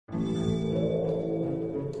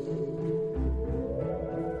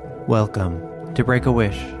Welcome to Break a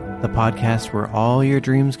Wish, the podcast where all your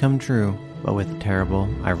dreams come true, but with terrible,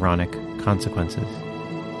 ironic consequences.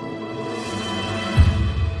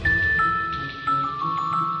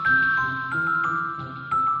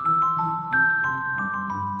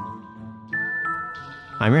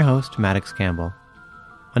 I'm your host, Maddox Campbell.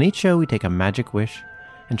 On each show, we take a magic wish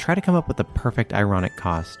and try to come up with the perfect ironic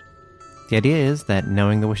cost. The idea is that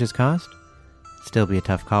knowing the wish's cost, it'd still be a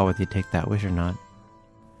tough call whether you take that wish or not.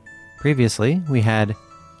 Previously, we had,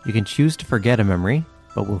 you can choose to forget a memory,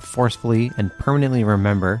 but will forcefully and permanently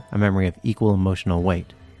remember a memory of equal emotional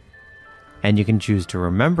weight. And you can choose to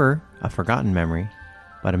remember a forgotten memory,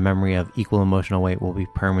 but a memory of equal emotional weight will be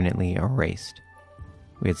permanently erased.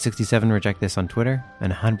 We had 67 reject this on Twitter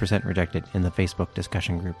and 100% reject it in the Facebook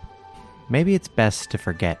discussion group. Maybe it's best to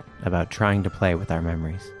forget about trying to play with our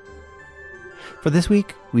memories. For this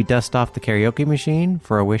week, we dust off the karaoke machine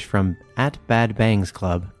for a wish from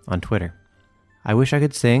 @BadBangsClub on Twitter. I wish I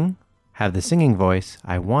could sing, have the singing voice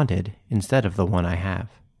I wanted instead of the one I have.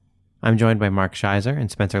 I'm joined by Mark Scheiser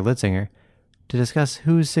and Spencer Litzinger to discuss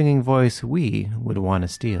whose singing voice we would want to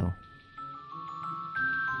steal.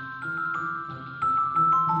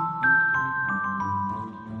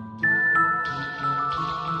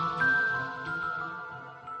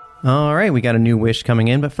 All right, we got a new wish coming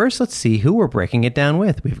in, but first let's see who we're breaking it down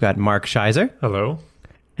with. We've got Mark Scheiser. Hello.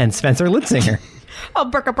 And Spencer Litzinger. I'll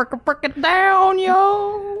break it down,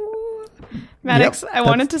 yo. Maddox, I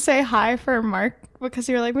wanted to say hi for Mark because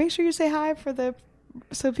you were like, make sure you say hi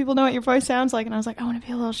so people know what your voice sounds like. And I was like, I want to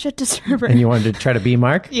be a little shit disturber. And you wanted to try to be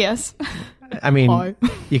Mark? Yes. I mean, Hi.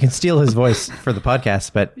 You can steal his voice for the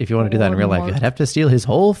podcast, but if you want to do that in real life, you'd have to steal his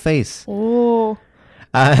whole face. Oh.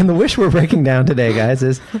 And the wish we're breaking down today, guys,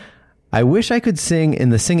 is I wish I could sing in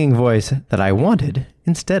the singing voice that I wanted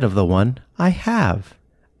instead of the one I have.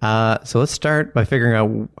 So let's start by figuring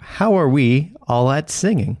out how are we all at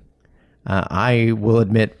singing. I will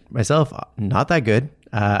admit myself, not that good.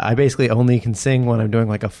 I basically only can sing when I'm doing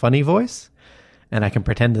like a funny voice, and I can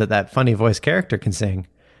pretend that that funny voice character can sing,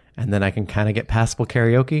 and then I can kind of get passable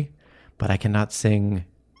karaoke, but I cannot sing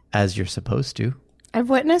as you're supposed to. I've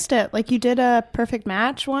witnessed it. Like you did a Perfect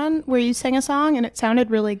Match one where you sang a song and it sounded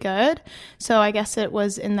really good. So I guess it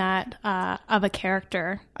was in that of a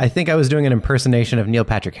character. I think I was doing an impersonation of Neil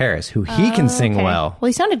Patrick Harris, who he can sing okay. well. Well,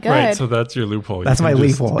 he sounded good. Right, so that's your loophole. That's my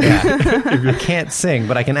loophole, yeah. I can't sing,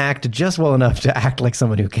 but I can act just well enough to act like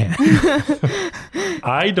someone who can.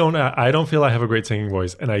 I don't feel I have a great singing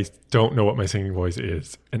voice, and I don't know what my singing voice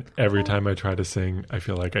is. And every time I try to sing, I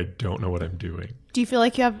feel like I don't know what I'm doing. Do you feel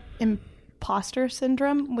like you have imposter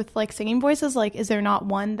syndrome with like singing voices? Like, is there not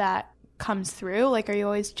one that comes through? Like, are you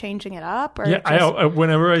always changing it up? Or yeah, I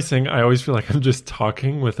whenever I sing, I always feel like I'm just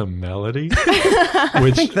talking with a melody. Which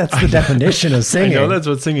I think that's the definition of singing. I know that's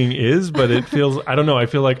what singing is, but it feels, I don't know, I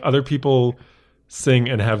feel like other people sing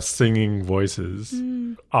and have singing voices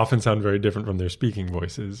often sound very different from their speaking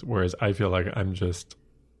voices, whereas I feel like I'm just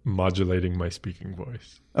modulating my speaking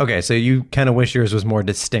voice. Okay, so you kind of wish yours was more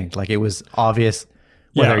distinct, like it was obvious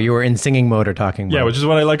whether you were in singing mode or talking mode. Yeah, which is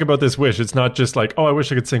what I like about this wish. It's not just like, oh, I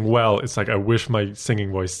wish I could sing well. It's like, I wish my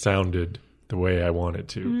singing voice sounded the way I want it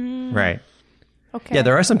to. Right. Okay. Yeah,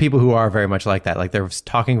 there are some people who are very much like that. Like their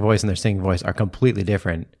talking voice and their singing voice are completely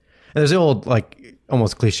different. And there's the old, like,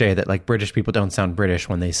 almost cliche that like British people don't sound British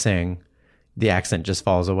when they sing. The accent just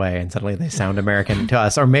falls away and suddenly they sound American to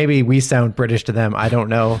us. Or maybe we sound British to them. I don't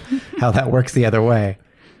know how that works the other way.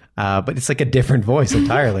 But it's like a different voice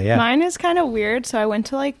entirely, yeah. Mine is kind of weird. So I went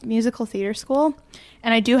to like musical theater school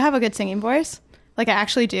and I do have a good singing voice. Like I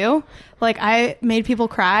actually do. Like I made people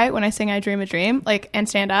cry when I sing I Dream a Dream, like, and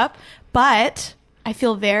stand up. But I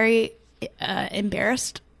feel very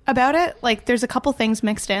embarrassed about it. Like there's a couple things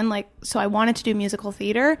mixed in. Like, so I wanted to do musical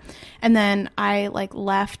theater and then I like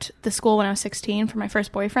left the school when I was 16 for my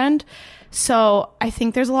first boyfriend. So I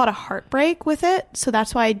think there's a lot of heartbreak with it. So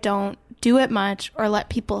that's why I don't do it much or let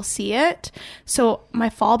people see it. So my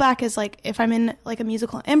fallback is like if I'm in like a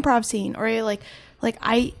musical improv scene or like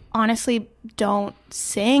I honestly don't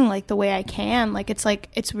sing like the way I can. Like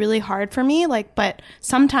it's really hard for me. Like, but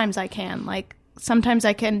sometimes I can. Like sometimes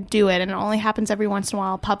I can do it, and it only happens every once in a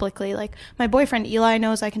while publicly. Like my boyfriend Eli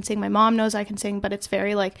knows I can sing. My mom knows I can sing, but it's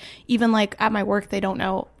very like even like at my work they don't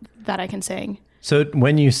know that I can sing. So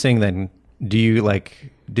when you sing, then do you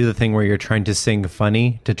like do the thing where you're trying to sing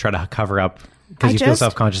funny to try to cover up because you feel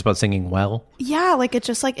self-conscious about singing well? Yeah, like it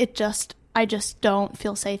just I just don't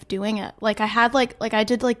feel safe doing it. Like I had like I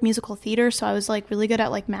did like musical theater, so I was like really good at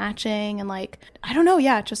like matching and like I don't know,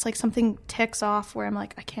 yeah, just like something ticks off where I'm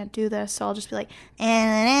like I can't do this, so I'll just be like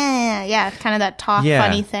yeah, kind of that talk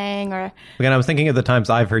funny thing. Or again, I was thinking of the times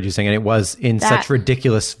I've heard you sing, and it was in such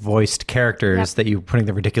ridiculous voiced characters that you were putting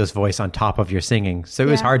the ridiculous voice on top of your singing, so it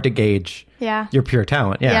was hard to gauge your pure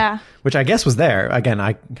talent. Yeah, which I guess was there. Again,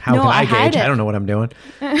 how can I gauge? I don't know what I'm doing.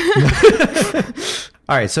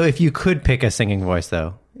 All right, so if you could pick a singing voice,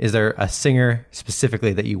 though, is there a singer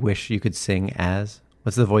specifically that you wish you could sing as?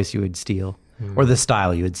 What's the voice you would steal? Or the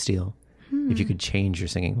style you would steal if you could change your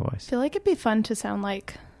singing voice? I feel like it'd be fun to sound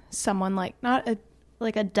like someone like, not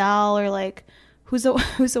like Adele, or like, who's the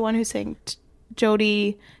one who sang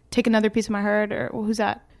Jody, Take Another Piece of My Heart, or who's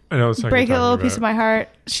that? I know. Break a Little Piece of My Heart.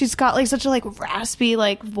 She's got like such a like raspy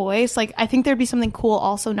like voice. Like I think there'd be something cool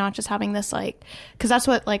also, not just having this like, because that's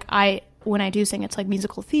what like when I do sing, it's like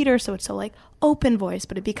musical theater, so it's so like open voice,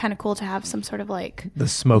 but it'd be kind of cool to have some sort of like the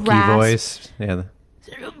smoky voice. Yeah.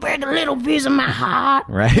 Break a little piece of my heart.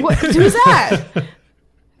 Right. Who's that?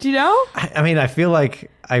 Do you know? I mean, I feel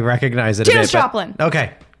like I recognize it Janis a bit. Joplin.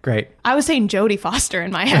 Okay, great. I was saying Jodie Foster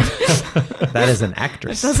in my head. That is an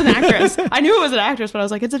actress. That's an actress. I knew it was an actress, but I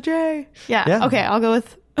was like, it's a J. Yeah. Okay, I'll go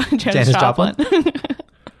with Janis Joplin.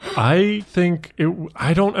 I think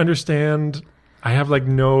I don't understand. I have like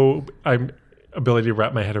no ability to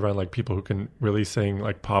wrap my head around like people who can really sing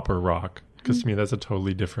like pop or rock, because to me that's a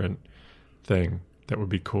totally different thing that would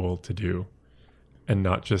be cool to do and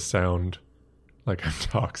not just sound like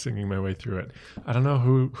I'm singing my way through it. I don't know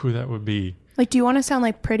who that would be. Like, do you want to sound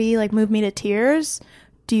like pretty, like move me to tears?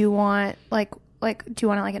 Do you want do you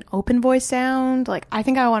want like an open voice sound? Like, I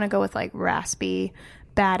think I want to go with like raspy,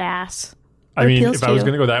 badass. I mean, if I was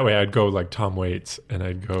going to go that way, I'd go like Tom Waits, and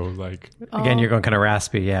I'd go like... Again, you're going kind of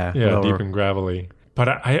raspy, yeah. Yeah, deep and gravelly. But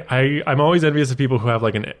I'm always envious of people who have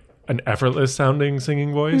like an effortless sounding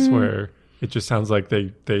singing voice where it just sounds like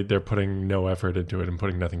they're putting no effort into it and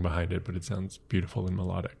putting nothing behind it, but it sounds beautiful and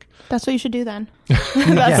melodic. That's what you should do then.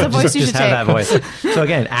 That's the voice you should take. Have that voice. So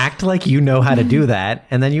again, act like you know how to do that,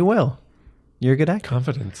 and then you will. You're a good actor.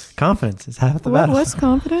 Confidence is half the battle. What's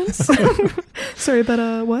confidence? Sorry,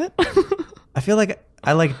 but what? I feel like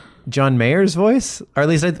I like John Mayer's voice, or at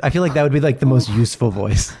least I feel like that would be like the most useful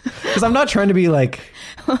voice, because I'm not trying to be like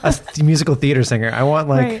a musical theater singer. I want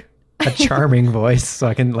like a charming voice so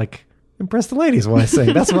I can like impress the ladies when I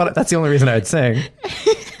sing. That's the only reason I'd sing.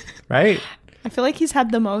 Right? I feel like he's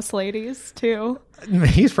had the most ladies too.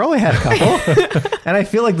 He's probably had a couple. And I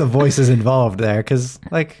feel like the voice is involved there, because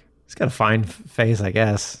like he's got a fine face, I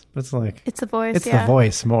guess. But it's like it's the voice. It's the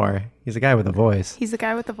voice more. He's a guy with a voice. He's the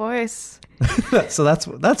guy with the voice. So that's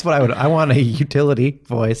what I want, a utility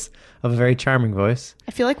voice of a very charming voice.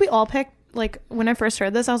 I feel like we all picked, like when I first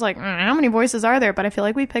heard this, I was like, how many voices are there? But I feel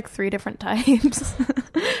like we picked 3 different types.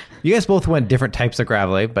 You guys both went different types of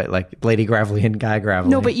gravelly, but like Lady Gravelly and Guy Gravelly.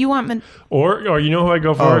 No, but you want or you know who I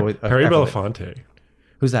go for? Harry Belafonte.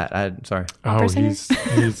 Who's that? I'm sorry. Oh,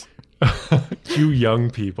 he's you young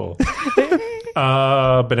people.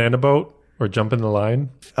 Banana Boat or Jump in the Line.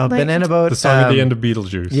 Banana Boat. The song at the end of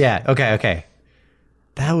Beetlejuice. Yeah. Okay.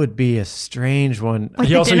 That would be a strange one. Like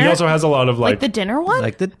he also has a lot of like the dinner one,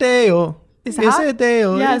 like the Dale. Is it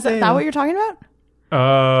Dale? Yeah, is that what you're talking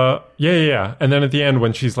about? Yeah. And then at the end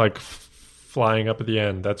when she's like flying up at the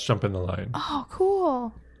end, that's Jump in the Line. Oh,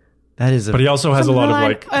 cool. That is. But he also has a lot of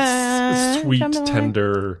like sweet,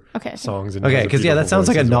 tender songs. Okay, because that sounds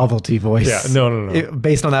like a novelty voice. Yeah, no.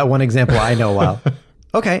 Based on that one example, I know well.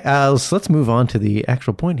 Okay, so let's move on to the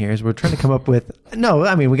actual point here. Is we're trying to come up with... No,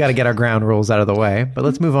 I mean, we got to get our ground rules out of the way, but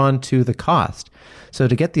let's move on to the cost. So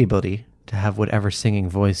to get the ability to have whatever singing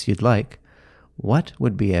voice you'd like, what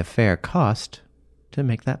would be a fair cost to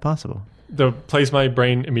make that possible? The place my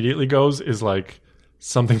brain immediately goes is like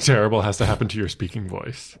something terrible has to happen to your speaking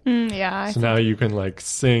voice. Yeah. Now you can like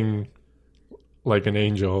sing like an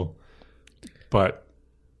angel, but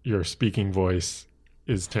your speaking voice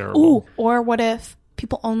is terrible. Ooh, or what if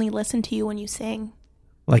people only listen to you when you sing?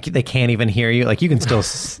 Like they can't even hear you. Like you can still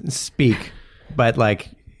speak, but like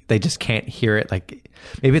they just can't hear it. Like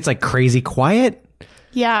maybe it's like crazy quiet.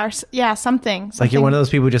 Yeah, something. Like you're one of those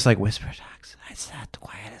people who just like whisper talks. I said the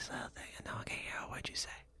quietest little thing, and no one can hear what you say.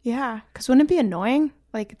 Yeah, because wouldn't it be annoying,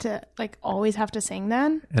 like to like always have to sing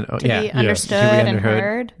then and to be understood and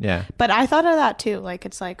heard? Yeah. But I thought of that too. Like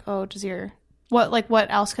it's like, oh, what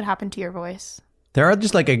else could happen to your voice? There are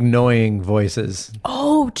just like annoying voices.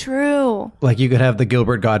 Oh, true. Like you could have the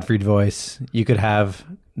Gilbert Gottfried voice. You could have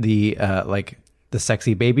the like the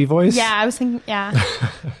sexy baby voice. Yeah, I was thinking. Yeah.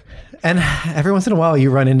 And every once in a while, you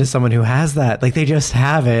run into someone who has that. Like they just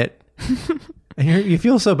have it, And you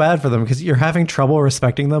feel so bad for them because you're having trouble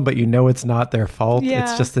respecting them, but you know it's not their fault. Yeah.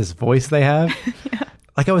 It's just this voice they have. Yeah.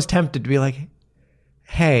 Like I was tempted to be like,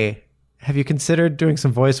 hey, have you considered doing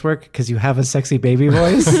some voice work because you have a sexy baby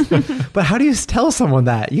voice? But how do you tell someone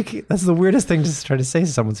that? That's the weirdest thing to try to say to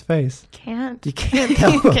someone's face. Can't. You can't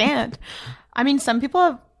tell You them. can't. I mean, some people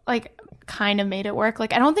have like kind of made it work.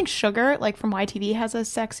 Like, I don't think Sugar, like from YTV, has a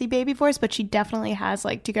sexy baby voice, but she definitely has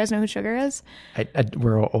like. Do you guys know who Sugar is?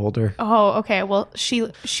 We're older. Oh, okay. Well, she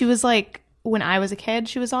was like when I was a kid,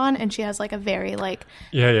 she was on, and she has like a very like.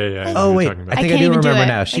 Yeah. I know Oh what wait, you're talking about. I think I can't do even remember it.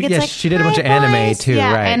 now. Like, it's like, she did a bunch of "My anime voice." too,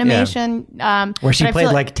 yeah, right? animation. Where she but I played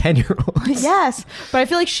feel like 10-year-olds. Yes, but I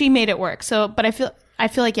feel like she made it work. So, but I feel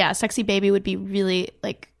like yeah, sexy baby would be really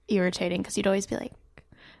like irritating because you'd always be like,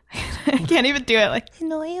 I can't even do it. Like,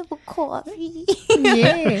 no, I have a coffee.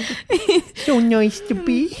 Yeah, so nice to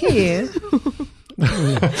be here.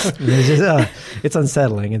 It's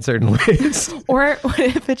unsettling in certain ways. Or what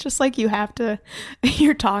if it's just like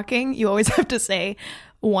you're talking, you always have to say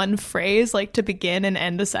one phrase like to begin and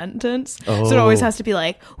end a sentence. So it always has to be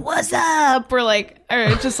like, what's up? Or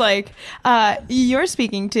just like, you're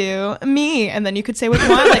speaking to me. And then you could say what you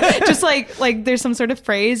want. Like, just like there's some sort of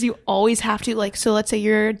phrase you always have to like, so let's say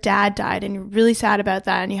your dad died and you're really sad about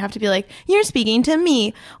that. And you have to be like, you're speaking to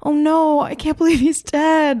me. Oh no, I can't believe he's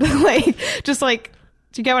dead. Like, just like,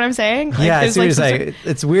 do you get what I'm saying? Like, Yeah, I there's, see what you're some saying.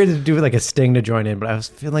 It's weird to do like a sting to join in, but I was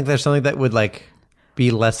feeling like there's something that would like be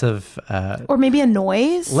less of or maybe a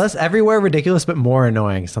noise. less everywhere ridiculous, but more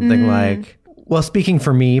annoying. Something like, well, speaking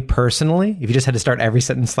for me personally, if you just had to start every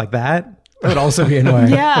sentence like that would also be annoying.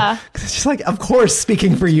 Yeah. 'Cause it's just like, of course,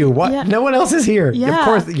 speaking for you. What? Yeah. No one else is here. Yeah. Of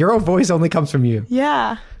course, your voice only comes from you.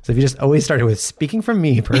 Yeah. So if you just always started with speaking from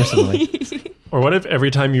me personally. Or what if every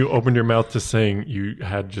time you opened your mouth to sing, you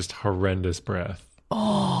had just horrendous breath?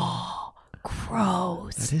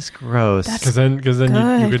 Gross. That is gross. Because then you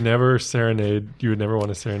good. could never serenade. You would never want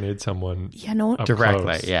to serenade someone Yeah, no. up Directly,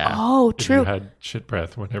 close yeah. Oh, if true. you had shit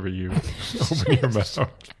breath whenever you open your mouth.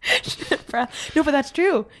 No, but that's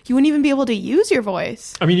true. You wouldn't even be able to use your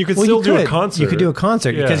voice. I mean, you could Well, still you do could. a concert. You could do a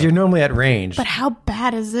concert Yeah. because you're normally at range. But how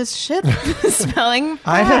bad is this shit smelling?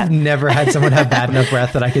 I have bad? never had someone have bad enough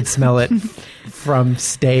breath that I could smell it from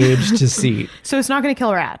stage to seat. So it's not going to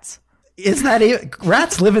kill rats. Is that it?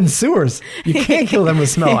 Rats live in sewers. You can't kill them with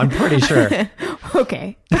smell, I'm pretty sure.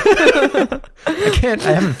 Okay. I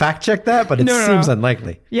haven't fact checked that, but it No. seems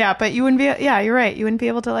unlikely. Yeah, but you wouldn't be. Yeah, you're right. You wouldn't be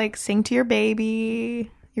able to like sing to your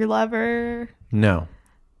baby, your lover. No.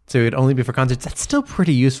 So it'd only be for concerts. That's still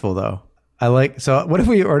pretty useful though. I like, so what if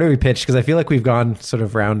we pitch? Because I feel like we've gone sort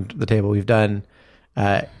of round the table. We've done,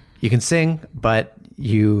 you can sing, but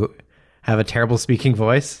you have a terrible speaking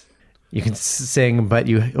voice. You can sing, but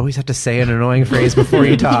you always have to say an annoying phrase before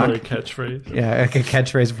you talk. Or a catchphrase. Yeah, like a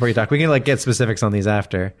catchphrase before you talk. We can like get specifics on these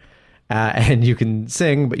after. And you can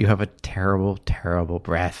sing, but you have a terrible, terrible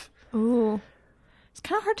breath. Ooh, it's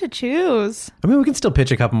kind of hard to choose. I mean, we can still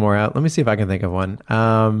pitch a couple more out. Let me see if I can think of one.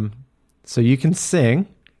 So you can sing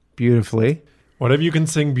beautifully. What if you can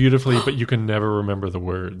sing beautifully, but you can never remember the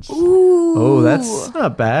words? Oh, that's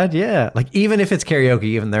not bad. Yeah. Like even if it's karaoke,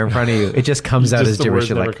 even there in front of you, it just comes out Just as the gibberish. words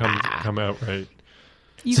You're never like, come out right.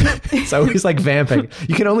 You can, it's always like vamping.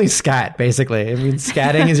 You can only scat, basically. I mean,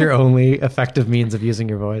 scatting is your only effective means of using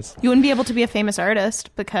your voice. you wouldn't be able to be a famous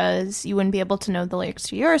artist because you wouldn't be able to know the lyrics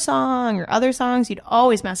to your song or other songs. You'd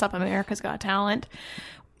always mess up America's Got Talent.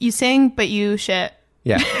 You sing, but you shit.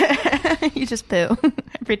 Yeah. You just poo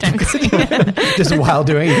every time you sing. Just while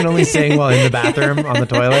doing it. You can only sing while in the bathroom on the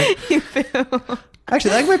toilet. You poo.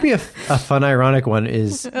 Actually, that might be a fun, ironic one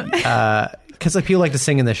is because like people like to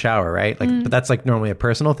sing in the shower, right? Like, but that's like normally a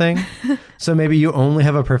personal thing. So maybe you only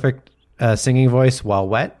have a perfect singing voice while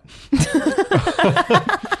wet.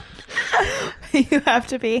 You have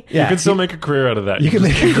to be. Yeah, You can still make a career out of that. you can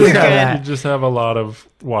just- make a career out of good. that. You just have a lot of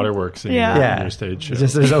waterworks in Yeah. your stage show. It's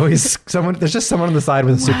just there's always someone. There's just someone on the side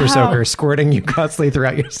with a super Wow. soaker squirting you constantly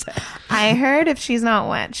throughout your set. I heard if she's not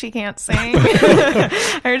wet, she can't sing.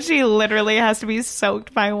 I heard she literally has to be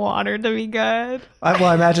soaked by water to be good.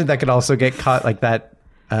 I imagine that could also get caught like that.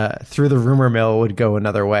 Through the rumor mill would go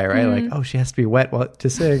another way, right? Like, oh, she has to be wet to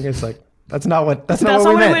sing. It's like that's not what we meant. That's not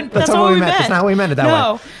what we meant. That's not how we meant it that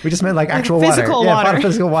No. way. We just meant like actual physical water. water. Yeah,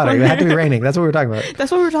 physical water. It had to be raining. That's what we were talking about.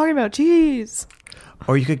 That's what we were talking about. Jeez.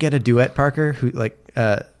 Or you could get a duet Parker who like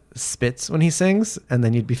spits when he sings, and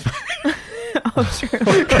then you'd be fine. Oh, true.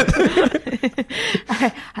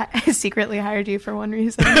 I secretly hired you for one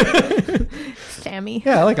reason. Sammy.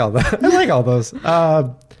 Yeah, I like all that. I like all those.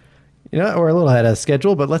 You know, we're a little ahead of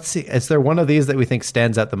schedule, but let's see. Is there one of these that we think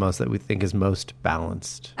stands out the most, that we think is most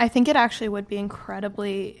balanced? I think it actually would be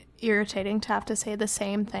incredibly irritating to have to say the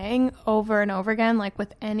same thing over and over again, like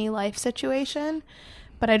with any life situation.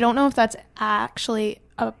 But I don't know if that's actually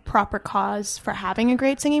a proper cause for having a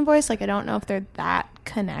great singing voice. Like, I don't know if they're that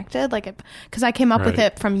connected. Like, because I came up with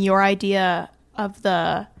it from your idea of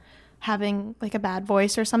the having like a bad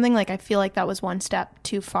voice or something. Like, I feel like that was one step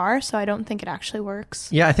too far, so I don't think it actually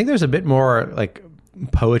works. Yeah, I think there's a bit more like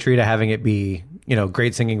poetry to having it be, you know,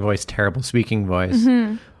 great singing voice, terrible speaking voice.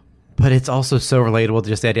 Mm-hmm. But it's also so relatable to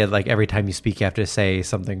just the idea that like every time you speak, you have to say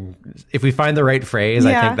something. If we find the right phrase,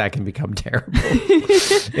 I think that can become terrible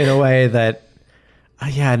in a way that,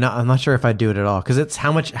 I'm not sure if I'd do it at all. Because it's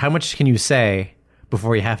how much can you say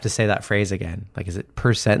before you have to say that phrase again? Like, is it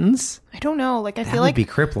per sentence? I don't know. Like, I that feel would like be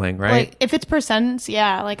crippling, right? Like, if it's per sentence,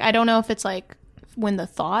 yeah. Like, I don't know if it's like when the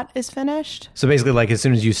thought is finished. So basically, like as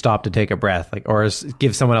soon as you stop to take a breath, like, or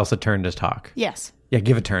give someone else a turn to talk. Yes. Yeah,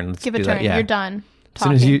 give a turn. Let's give a do turn. That. Yeah. You're done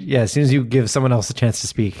talking. As soon as you give someone else a chance to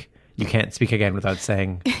speak, you can't speak again without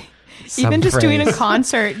saying. Even just doing a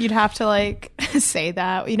concert, you'd have to like say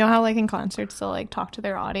that. You know how like in concerts they'll like talk to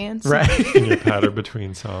their audience, right? And you patter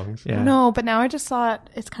between songs. Yeah. No, but now I just thought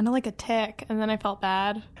it's kind of like a tick, and then I felt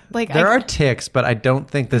bad. Like there are ticks, but I don't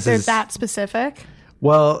think they're that specific.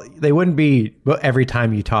 Well, they wouldn't be every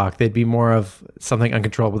time you talk. They'd be more of something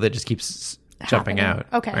uncontrollable that just keeps jumping out.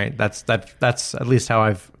 Okay, right? That's at least how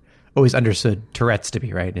I've always understood Tourette's to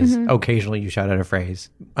be. Right? Is occasionally you shout out a phrase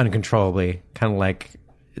uncontrollably, kind of like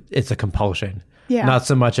it's a compulsion. Yeah. Not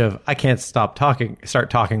so much of I can't start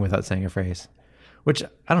talking without saying a phrase. Which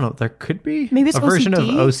I don't know. There could be maybe it's a version OCD?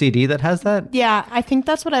 of OCD that has that. Yeah, I think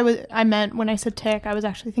that's what I meant when I said tick. I was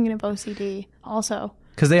actually thinking of OCD also.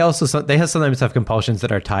 Because they sometimes have compulsions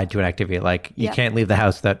that are tied to an activity, like you can't leave the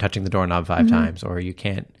house without touching the doorknob 5 times, or you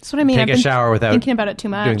can't that's what I mean. take a shower without thinking about it too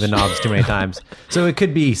much, doing the knobs too many times. So it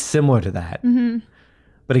could be similar to that. Mm-hmm.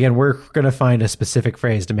 But again, we're going to find a specific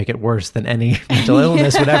phrase to make it worse than any mental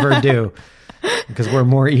illness would ever do, because we're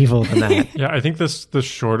more evil than that. Yeah, I think the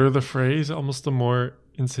shorter the phrase, almost the more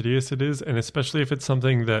insidious it is, and especially if it's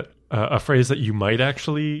something that a phrase that you might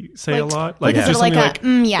actually say a lot, like just like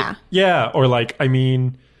something yeah, or like I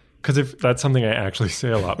mean, because if that's something I actually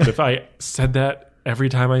say a lot, but if I said that every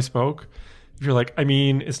time I spoke, if you're like, I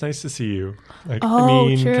mean, it's nice to see you, like, I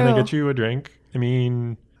mean, true. can I get you a drink? I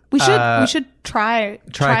mean. We should try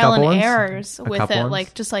trial and errors with it, ones?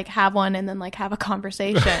 like just like have one and then like have a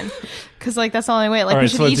conversation, because like that's the only way. Like all right, we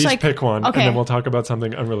should so let's each like pick one, okay. and then we'll talk about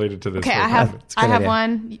something unrelated to this. Okay, I have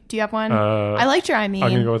one. Do you have one? I liked your I mean.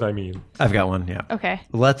 I'm gonna go with I mean. I've got one. Yeah. Okay.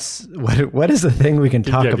 Let's. What is the thing we can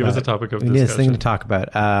talk about? Give us a topic of discussion. We need a thing to talk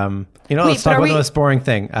about. Let's talk about the most boring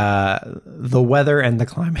thing: the weather and the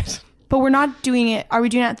climate. But we're not doing it. Are we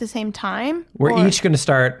doing it at the same time? We're each going to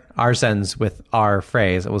start our sentence with our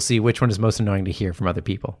phrase. We'll see which one is most annoying to hear from other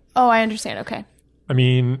people. Oh, I understand. Okay. I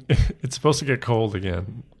mean, it's supposed to get cold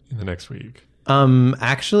again in the next week.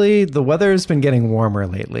 Actually, the weather's been getting warmer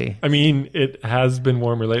lately. I mean, it has been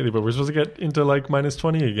warmer lately, but we're supposed to get into like minus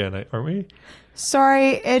 20 again, aren't we?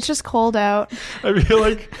 Sorry, it's just cold out. I feel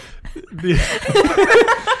like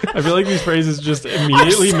I feel like these phrases just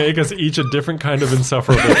immediately make us each a different kind of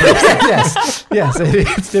insufferable person. yes,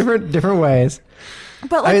 it's different ways.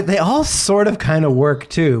 But like, they all sort of kind of work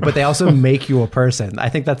too, but they also make you a person. I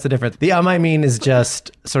think that's the difference. The I mean is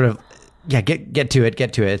just sort of get to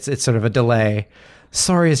it. It's sort of a delay.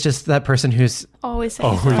 Sorry is just that person who's always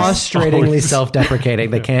frustratingly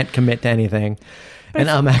self-deprecating. They can't commit to anything. And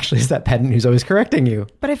actually is that pedant who's always correcting you.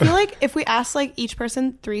 But I feel like if we ask like each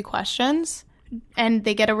person 3 questions and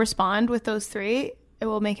they get to respond with those 3, it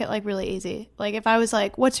will make it like really easy. Like if I was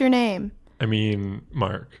like, what's your name? I mean,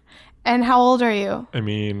 Mark. And how old are you? I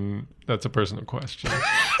mean, that's a personal question.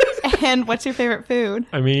 And what's your favorite food?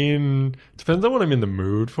 I mean, depends on what I'm in the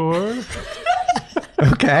mood for.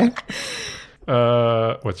 Okay.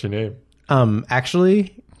 What's your name?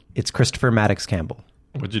 Actually, it's Christopher Maddox Campbell.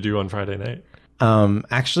 What'd you do on Friday night?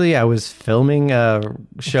 Actually, I was filming a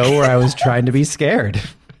show where I was trying to be scared.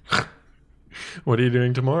 What are you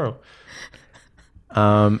doing tomorrow?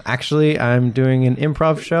 Actually, I'm doing an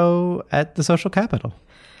improv show at the Social Capital.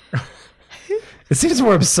 It seems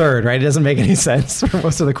more absurd, right? It doesn't make any sense for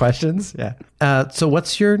most of the questions. Yeah. So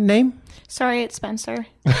what's your name? Sorry, it's Spencer.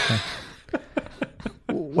 Okay.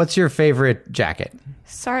 What's your favorite jacket?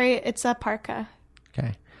 Sorry, it's a parka.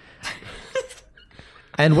 Okay.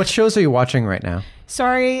 And what shows are you watching right now?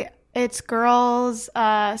 Sorry, it's girls,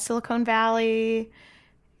 Silicon Valley,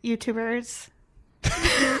 YouTubers.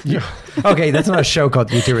 Okay, that's not a show called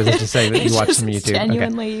YouTubers. It's just saying that you watch some YouTube.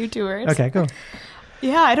 Genuinely YouTubers. Okay, cool.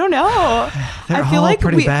 Yeah, I don't know. They're I feel all like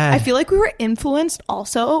pretty bad. I feel like we were influenced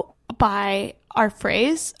also by our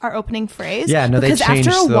opening phrase. Yeah, no, they because changed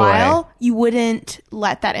after a the while, way. you wouldn't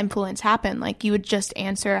let that influence happen. Like you would just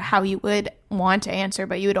answer how you would want to answer,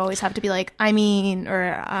 but you would always have to be like, I mean, or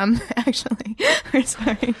actually, or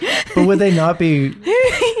sorry. But would they not be?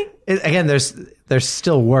 Again, there's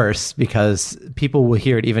still worse because people will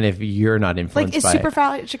hear it even if you're not influenced Like, is by it.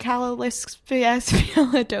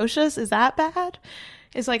 supercalifragilisticexpialidocious, is that bad?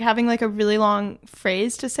 Is like having like a really long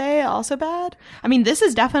phrase to say also bad? I mean, this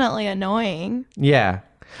is definitely annoying. Yeah.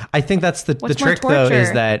 I think that's the What's more trick though, is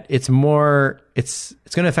torture? that it's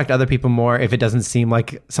going to affect other people more if it doesn't seem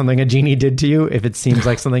like something a genie did to you, if it seems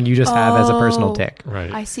like something you just have as a personal Oh. tick.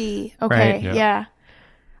 Right. I see. Okay. Right, yeah. Yeah.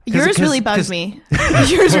 Yours really bugged 'cause- me.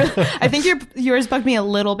 I think yours bugged me a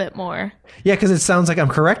little bit more. Yeah, because it sounds like I'm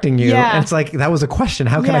correcting you. Yeah. And it's like, that was a question.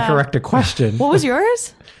 How can I Yeah. correct a question? What was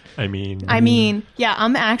yours? I mean, Yeah,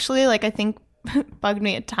 I'm actually like, I think bugged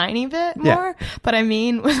me a tiny bit Yeah. more, but I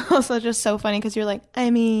mean was also just so funny because you're like,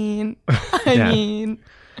 I mean.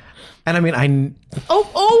 And I mean, I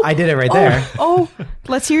did it right oh, there. Oh,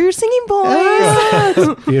 let's hear your singing,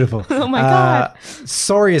 boys. Beautiful. Oh my God.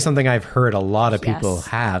 Sorry is something I've heard a lot of people Yes.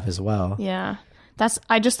 have as well. Yeah.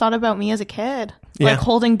 I just thought about me as a kid, Yeah. like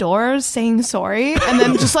holding doors, saying sorry. And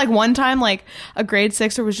then just like one time, like a grade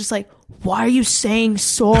sixer was just like, why are you saying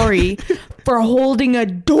sorry for holding a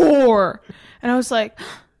door? And I was like,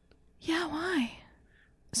 yeah, why?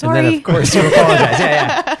 Sorry. And then, of course, you apologize.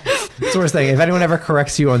 Yeah. It's the worst thing. If anyone ever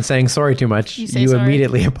corrects you on saying sorry too much, You say you sorry.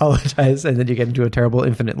 immediately apologize, and then you get into a terrible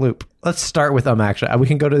infinite loop. Let's start with actually. We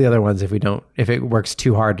can go to the other ones if it works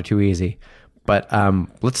too hard or too easy. But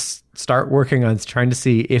let's start working on trying to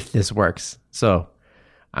see if this works. So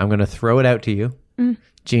I'm going to throw it out to you.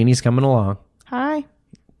 Genie's coming along. Hi.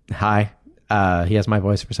 Hi. He has my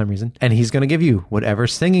voice for some reason. And he's going to give you whatever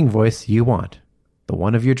singing voice you want, the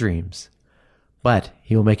one of your dreams. But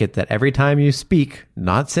he will make it that every time you speak,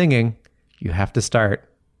 not singing, you have to start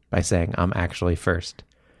by saying, I'm actually first.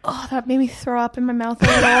 Oh, that made me throw up in my mouth a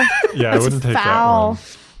little. yeah, I That's wouldn't take that foul. one.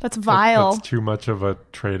 That's vile. That's too much of a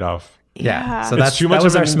trade-off. Yeah. So It's that's too that much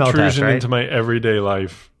was of our an smell test, intrusion right? into my everyday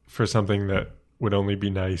life for something that would only be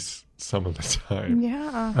nice some of the time.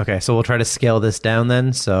 Yeah. Okay, so we'll try to scale this down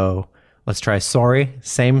then. So let's try sorry.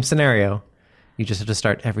 Same scenario. You just have to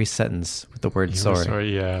start every sentence with the word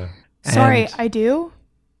sorry. Yeah. Sorry, And- I do.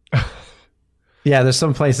 Yeah, there's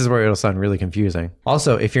some places where it'll sound really confusing.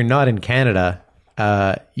 Also, if you're not in Canada,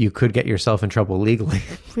 you could get yourself in trouble legally.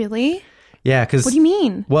 Really? Yeah, because What do you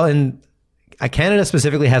mean? Well, Canada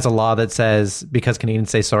specifically has a law that says, because Canadians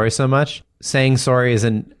say sorry so much, saying sorry is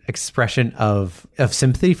an expression of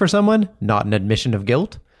sympathy for someone, not an admission of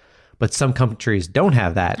guilt. But some countries don't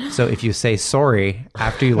have that. So if you say sorry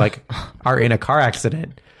after you are in a car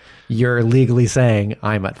accident, you're legally saying,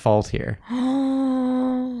 I'm at fault here.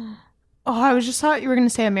 Oh, I was just thought you were going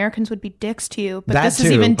to say Americans would be dicks to you, but That this is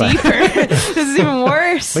too, even but- deeper. This is even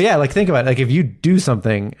worse. But yeah, think about it. If you do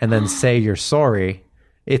something and then say you're sorry,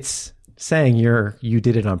 it's saying you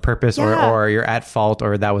did it on purpose Yeah. or you're at fault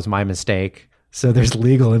or that was my mistake. So there's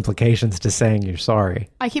legal implications to saying you're sorry.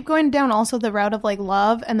 I keep going down also the route of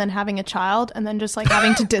love and then having a child and then just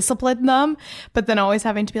having to discipline them, but then always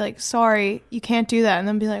having to be like, sorry, you can't do that. And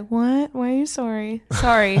then be like, what? Why are you sorry?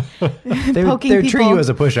 Sorry. They would Poking treat people. you as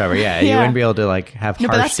a pushever. Yeah, you Yeah. No, wouldn't be able to have but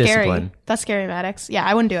harsh that's scary. discipline. That's scary, Maddox. Yeah,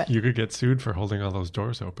 I wouldn't do it. You could get sued for holding all those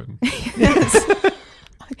doors open.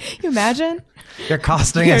 You imagine? You're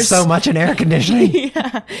costing You're us so s- much in air conditioning.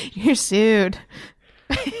 Yeah, you're sued.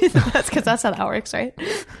 That's because that's how that works, right?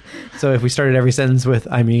 So if we started every sentence with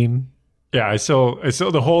 "I mean," Yeah, I still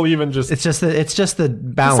the whole even just it's just the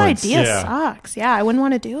balance. This idea Yeah. sucks. Yeah, I wouldn't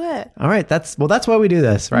want to do it. All right, that's why we do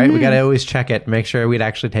this, right? We got to always check it, make sure we'd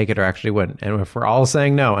actually take it or actually wouldn't. And if we're all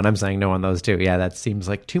saying no, and I'm saying no on those too, yeah, that seems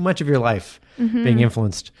like too much of your life being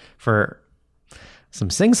influenced for some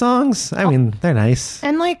sing songs. I mean, they're nice.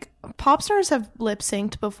 And pop stars have lip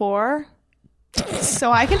synced before,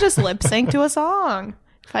 so I can just lip sync to a song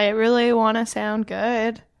if I really want to sound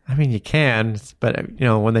good. I mean, you can, but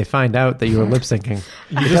when they find out that you were lip syncing, it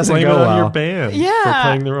you just doesn't blame go it on well. your band for Yeah.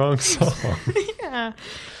 playing the wrong song. Yeah.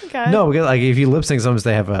 Okay. No, because if you lip sync songs,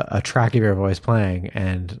 they have a track of your voice playing.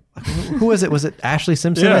 And who was it? Was it Ashley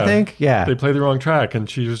Simpson? I think. Yeah, They played the wrong track, and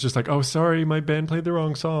she was just like, "Oh, sorry, my band played the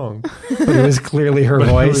wrong song." but it was clearly her But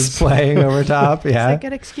it voice was- playing over top. It's Yeah, a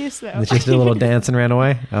good excuse though. and she just did a little dance and ran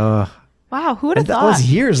away. Oh, Wow, who would have and that thought? was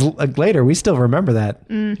years later. We still remember that.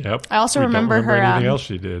 Yep. I also We don't remember her, anything else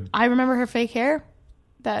she did. I remember her fake hair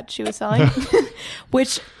that she was selling,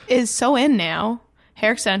 which is so in now.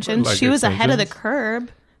 Hair extensions. Like She was ahead of the extensions?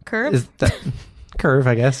 curve. Is that curve,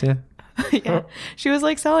 I guess. Yeah. Yeah. She was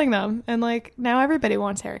like selling them. And like now everybody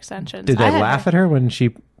wants hair extensions. Did they laugh at her when she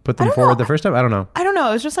put them forward the first time? I don't know. I don't know.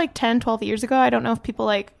 It was just like 10, 12 years ago. I don't know if people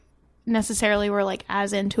like necessarily were like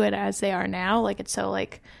as into it as they are now. Like it's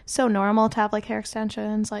so normal to have like hair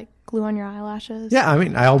extensions, like glue on your eyelashes. Yeah, I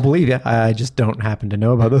mean, I'll believe you. I just don't happen to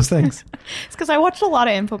know about those things. It's because I watched a lot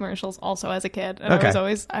of infomercials also as a kid. And Okay. I was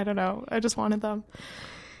always, I don't know, I just wanted them.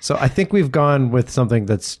 So I think we've gone with something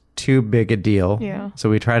that's too big a deal. Yeah. So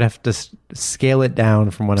we try to have to scale it down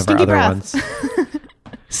from one of Stinky our other breath. ones.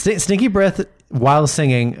 Stinky breath while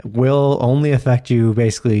singing will only affect you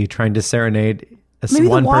basically trying to serenade Maybe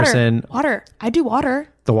one the water. person. Water. I do water.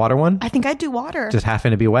 The water one? I think I do water. Just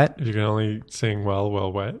happen to be wet? You can only sing well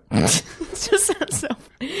wet. It just sounds so.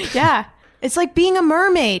 Yeah. It's like being a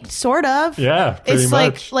mermaid, sort of. Yeah, pretty It's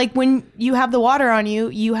much. like when you have the water on you,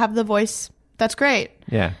 you have the voice. That's great.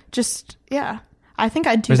 Yeah. Just, yeah. I think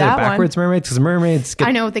I'd do Is it that backwards mermaids? Because mermaids get... one.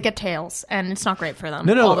 I know they get tails, and it's not great for them.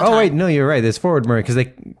 No. all the Oh, time. wait. No, you're right. There's forward mermaid. Because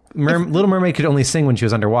Little Mermaid could only sing when she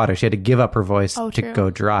was underwater. She had to give up her voice Oh, to true. go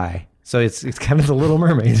dry. So it's kind of the Little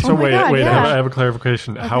Mermaid. So Oh my wait, God, yeah. I have a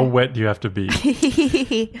clarification. How wet do you have to be?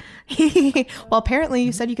 Well, apparently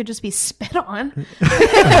you said you could just be spit on.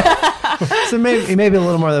 So maybe a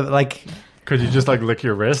little more like... Could you just like lick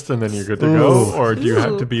your wrist and then you're good to Ooh. go? Or do you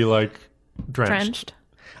have Ooh. to be like drenched? Drenched.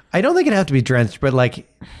 I don't think it'd have to be drenched, but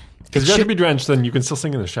like... Because if you have to be drenched, then you can still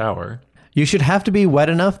sing in the shower. You should have to be wet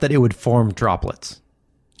enough that it would form droplets.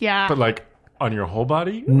 Yeah. But like on your whole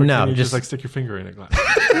body? Or No, can you just just- like stick your finger in a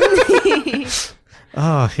glass?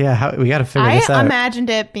 Oh, yeah. We got to figure I this out. imagined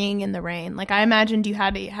it being in the rain. Like I imagined you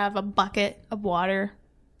had to have a bucket of water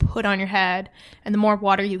put on your head, and the more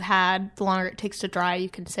water you had, the longer it takes to dry. You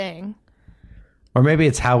can sing. Or maybe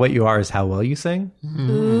it's how wet you are is how well you sing.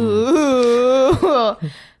 Ooh.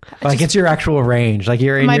 Like it's your actual range. Like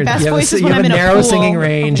you're in My your best you have, voice a, is you when have a I'm in a narrow pool singing of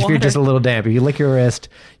range if you're water. just a little damp. If you lick your wrist,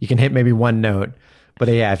 you can hit maybe one note. But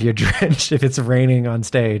yeah, if you're drenched, if it's raining on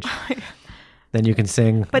stage, then you can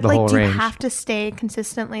sing But the like, whole do range. you have to stay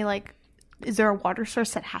consistently? Like, is there a water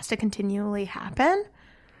source that has to continually happen,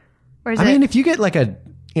 or is I it mean, if you get like a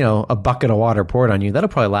bucket of water poured on you, that'll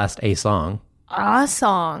probably last a song. a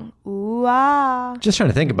song? Ooh ah. Just trying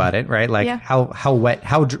to think about it, right? Like Yeah. how wet,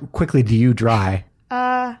 how quickly do you dry?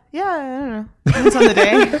 Yeah, I don't know. Depends on the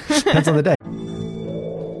day. Depends on the day.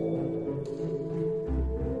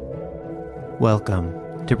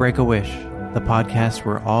 Welcome to Break a Wish, the podcast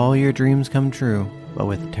where all your dreams come true, but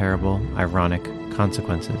with terrible, ironic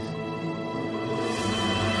consequences.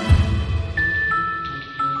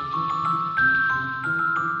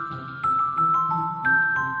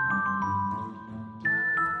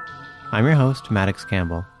 I'm your host, Maddox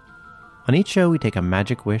Campbell. On each show, we take a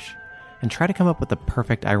magic wish and try to come up with the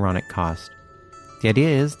perfect ironic cost. The idea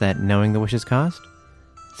is that knowing the wish's cost,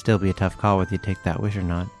 it'd still be a tough call whether you take that wish or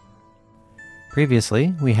not.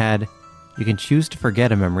 Previously, we had, you can choose to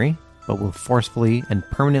forget a memory, but will forcefully and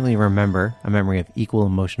permanently remember a memory of equal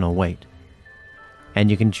emotional weight.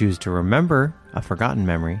 And you can choose to remember a forgotten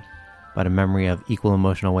memory, but a memory of equal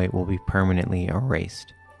emotional weight will be permanently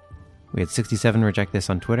erased. We had 67 reject this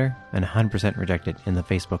on Twitter and 100% reject it in the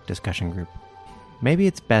Facebook discussion group. Maybe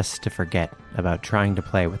it's best to forget about trying to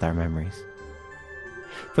play with our memories.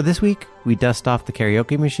 For this week, we dust off the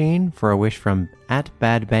karaoke machine for a wish from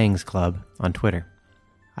 @BadBangsClub on Twitter.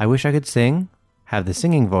 I wish I could sing, have the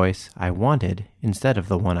singing voice I wanted instead of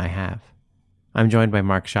the one I have. I'm joined by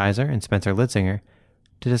Mark Scheiser and Spencer Litzinger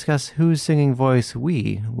to discuss whose singing voice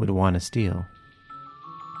we would want to steal.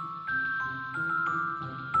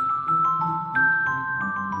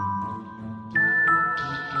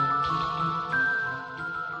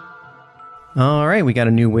 All right, we got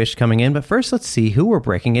a new wish coming in, but first let's see who we're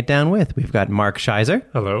breaking it down with. We've got Mark Scheiser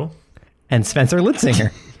Hello? and Spencer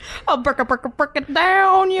Litzinger. I'll break it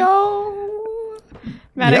down, yo.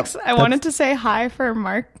 Maddox, Yep, I wanted to say hi for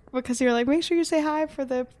Mark because you were like, make sure you say hi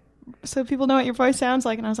so people know what your voice sounds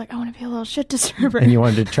like. And I was like, I want to be a little shit disturber. And you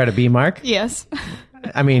wanted to try to be Mark? Yes.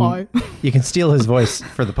 I mean, Hi. you can steal his voice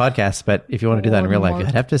for the podcast, but if you want to do that in real life, Mark.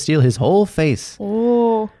 you'd have to steal his whole face.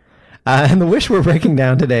 Oh. And the wish we're breaking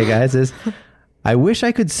down today, guys, is I wish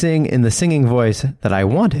I could sing in the singing voice that I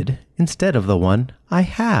wanted instead of the one I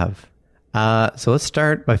have. So let's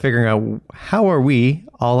start by figuring out how are we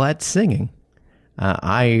all at singing.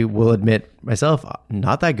 I will admit myself,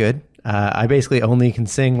 not that good. I basically only can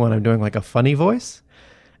sing when I'm doing like a funny voice,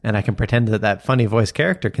 and I can pretend that funny voice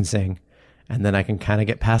character can sing, and then I can kind of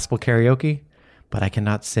get passable karaoke, but I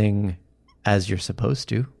cannot sing as you're supposed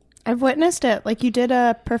to. I've witnessed it. Like you did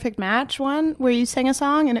a Perfect Match one where you sang a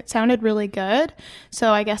song and it sounded really good.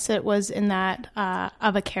 So I guess it was in that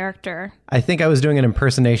of a character. I think I was doing an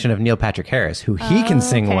impersonation of Neil Patrick Harris, who he can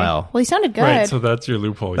sing Okay. well. Well, he sounded good. Right, so that's your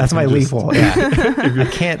loophole. That's You my can just- loophole. Yeah, I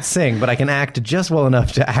can't sing, but I can act just well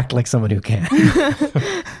enough to act like someone who can.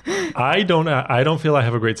 I don't feel I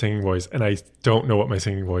have a great singing voice, and I don't know what my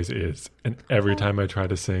singing voice is. And every time I try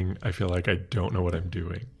to sing, I feel like I don't know what I'm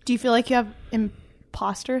doing. Do you feel like you have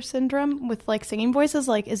imposter syndrome with like singing voices?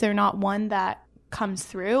 Like, is there not one that comes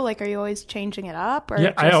through? Like, are you always changing it up? Or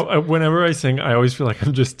Yeah, just... whenever I sing, I always feel like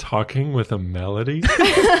I'm just talking with a melody. Which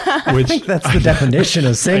I think that's the definition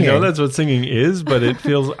of I singing. know that's what singing is, but it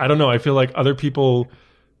feels, I don't know, I feel like other people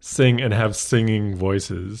sing and have singing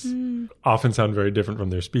voices often sound very different from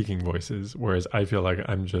their speaking voices, whereas I feel like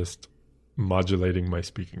I'm just modulating my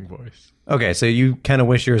speaking voice. Okay, so you kind of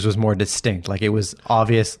wish yours was more distinct, like it was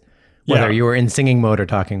obvious whether Yeah. you were in singing mode or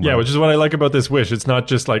talking mode. Yeah, which is what I like about this wish. It's not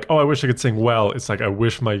just like, oh, I wish I could sing well. It's like, I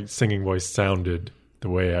wish my singing voice sounded the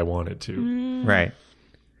way I want it to. Right.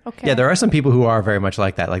 Okay. Yeah, there are some people who are very much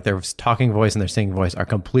like that. Like their talking voice and their singing voice are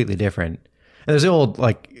completely different. And there's the old,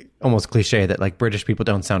 like, almost cliche that like British people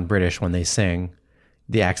don't sound British when they sing.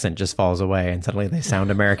 The accent just falls away and suddenly they sound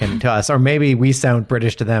American to us. Or maybe we sound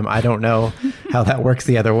British to them. I don't know how that works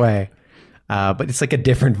the other way. But it's like a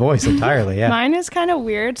different voice entirely. Yeah. Mine is kind of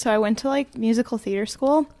weird. So I went to like musical theater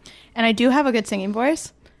school and I do have a good singing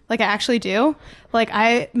voice. Like I actually do. Like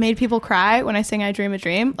I made people cry when I sing I Dream a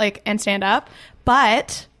Dream, like, and stand up.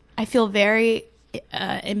 But I feel very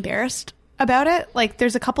embarrassed about it. Like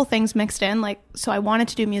there's a couple things mixed in. Like, so I wanted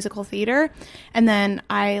to do musical theater and then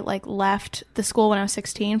I like left the school when I was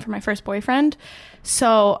 16 for my first boyfriend.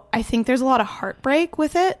 So I think there's a lot of heartbreak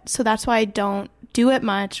with it. So that's why I don't do it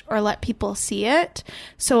much or let people see it.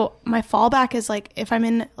 So my fallback is like if I'm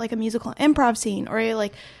in like a musical improv scene or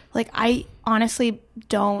like I honestly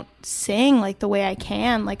don't sing like the way I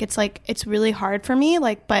can. Like it's really hard for me.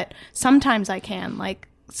 Like, but sometimes I can. Like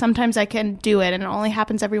sometimes I can do it and it only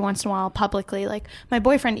happens every once in a while publicly. Like my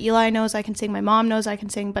boyfriend Eli knows I can sing, my mom knows I can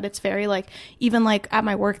sing, but it's very like even like at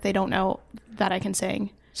my work they don't know that I can sing.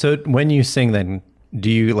 So when you sing, then do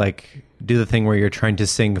you like do the thing where you're trying to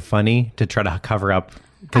sing funny to try to cover up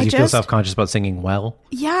because I you feel just- self-conscious about singing well?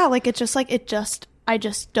 Yeah, like I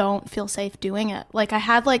just don't feel safe doing it. Like I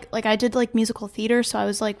had like I did like musical theater, so I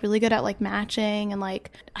was like really good at like matching and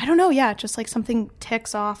like I don't know, yeah, just like something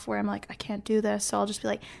ticks off where I'm like I can't do this, so I'll just be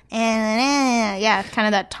like yeah, kind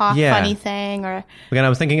of that talk Yeah. funny thing or Again, I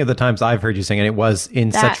was thinking of the times I've heard you sing, and it was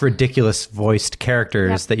in That- such ridiculous voiced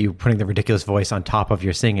characters Yep. that you were putting the ridiculous voice on top of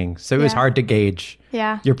your singing. So it was Yeah. hard to gauge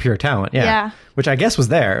Yeah. your pure talent. Yeah. Yeah. Which I guess was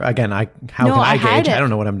there. Again, how No, can I I hide gauge? it. I don't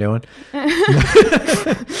know what I'm doing.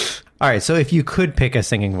 All right. So if you could pick a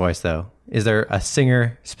singing voice, though, is there a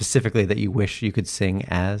singer specifically that you wish you could sing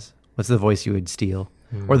as? What's the voice you would steal?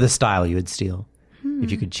 Or the style you would steal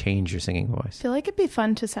if you could change your singing voice? I feel like it'd be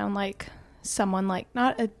fun to sound like someone like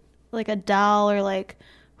not a like Adele or like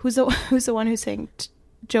who's the one who sang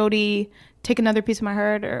Jody Take Another Piece of My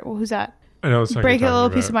Heart or who's that? I know it's Break a Little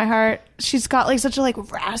Piece of My Heart. She's got like such a like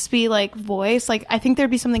raspy like voice. Like I think there'd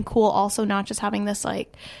be something cool also not just having this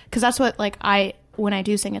like because that's what like when I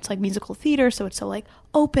do sing it's like musical theater so it's so like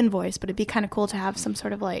open voice but it'd be kind of cool to have some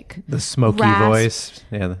sort of like The smoky rasp. voice.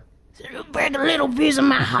 Yeah. break a little piece of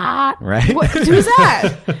my heart. Right? What, who's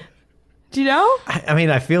that? Do you know? I mean,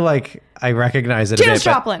 I feel like I recognize it Janis a bit.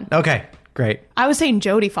 but- Joplin. Okay. Great. I was saying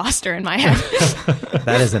Jodie Foster in my head.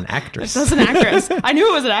 That is an actress. That's an actress. I knew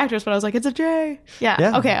it was an actress, but I was like, it's a J. Yeah.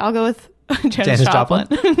 Yeah. Okay, I'll go with Janis Janis Joplin.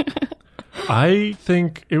 I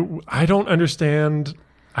think I don't understand.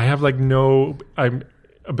 I have like no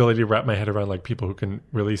ability to wrap my head around like people who can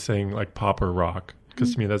really sing like pop or rock.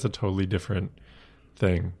 Because to me, that's a totally different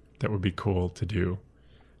thing that would be cool to do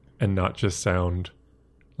and not just sound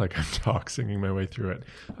like I'm singing my way through it.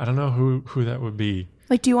 I don't know who that would be.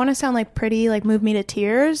 Like, do you want to sound like pretty, like move me to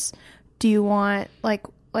tears? Do you want like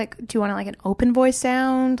do you want like an open voice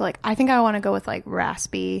sound? Like, I think I want to go with like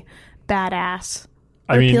raspy, badass.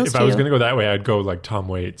 I What mean, appeals if to I was you? going to go that way, I'd go like Tom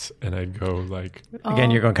Waits and I'd go like,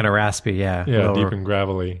 Again, you're going kind of raspy. Yeah. yeah, Lower. deep and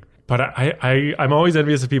gravelly. But I'm always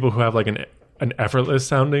envious of people who have like an effortless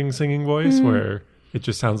sounding singing voice Mm-hmm. where it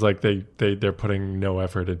just sounds like they're putting no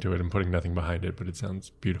effort into it and putting nothing behind it, but it sounds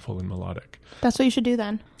beautiful and melodic. That's what you should do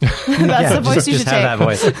then. That's Yeah, the voice you just should have take.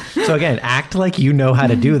 that voice. So again, act like you know how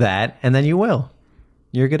to do that, and then you will.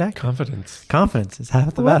 You're a good actor. Confidence. Confidence is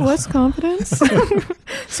half the What battle. was confidence?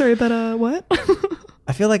 Sorry, but what?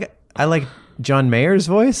 I feel like I like John Mayer's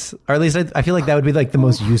voice, or at least I feel like that would be like the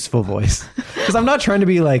most useful voice. Because I'm not trying to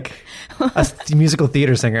be like a musical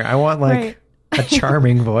theater singer. I want like Right. a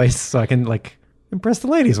charming voice so I can like impress the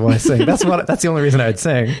ladies when I sing. That's the only reason I'd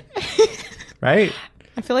sing. Right?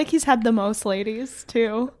 I feel like he's had the most ladies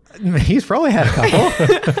too. He's probably had a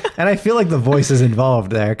couple. And I feel like the voice is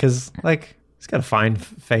involved there because like he's got a fine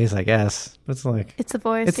face, I guess. But it's like It's the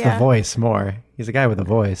voice. it's the voice more. He's a guy with a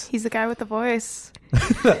voice. He's the guy with the voice.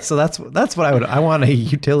 So that's what I want, a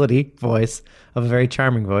utility voice of a very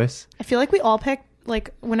charming voice. I feel like we all picked,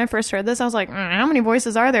 like, when I first heard this, I was like, how many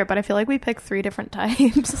voices are there? But I feel like we picked 3 different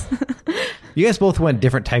types. You guys both went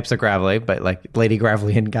different types of gravelly, but like lady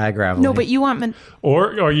gravelly and guy gravelly. No, but you want...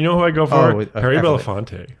 Or you know who I go for? Harry gravelly.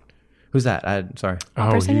 Belafonte. Who's that? I'm sorry.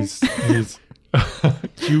 Oh, singer? he's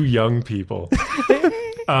you young people.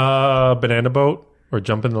 Banana Boat or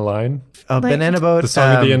Jump in the Line. Banana Boat. The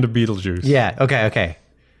song at the end of Beetlejuice. Yeah. Okay.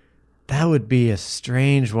 That would be a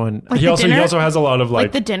strange one. Like He the also dinner? has a lot of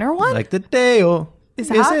like the dinner one? Like the Dale. Is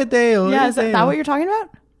that? Dale? Yeah, is that what you're talking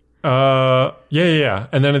about? Yeah.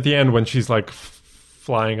 And then at the end when she's like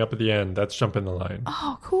flying up at the end, that's Jump in the Line.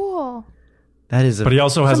 Oh, cool. That is. But he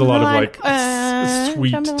also has a lot of like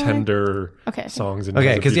sweet, Jump in the Line. tender Okay. songs. And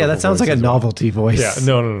Okay, because that sounds like a novelty voice. Yeah,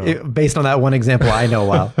 no. Based on that one example, I know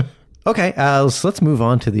well. Okay, so let's move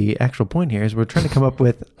on to the actual point here. Is we're trying to come up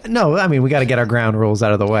with. No, I mean we got to get our ground rules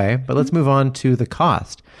out of the way, but let's move on to the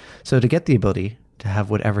cost. So to get the ability to have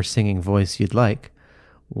whatever singing voice you'd like,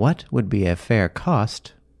 what would be a fair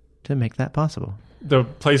cost to make that possible? The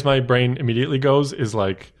place my brain immediately goes is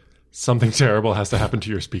like something terrible has to happen to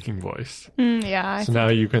your speaking voice. Yeah. So now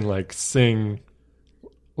you can like sing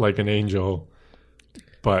like an angel,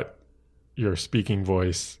 but your speaking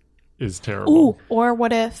voice is terrible. Ooh, or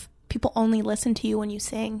what if people only listen to you when you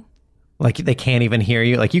sing? Like they can't even hear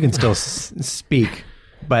you. Like you can still speak,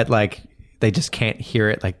 but like they just can't hear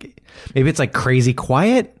it. Like maybe it's like crazy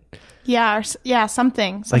quiet. Yeah,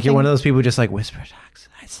 something. Like you're one of those people who just like whisper talks.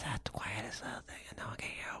 I said the quietest little thing, and no one can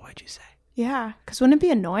hear. What'd you say? Yeah, because wouldn't it be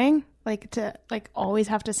annoying, like to like always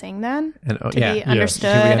have to sing then And to be understood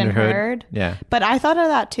and heard? Yeah. But I thought of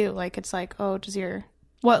that too. Like it's like, oh, does your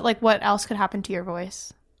what else could happen to your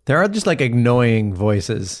voice? There are just like annoying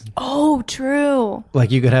voices. Oh, true. Like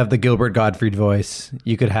you could have the Gilbert Gottfried voice.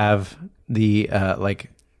 You could have the like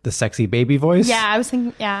the sexy baby voice. Yeah, I was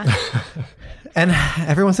thinking. Yeah, And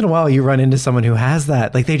every once in a while, you run into someone who has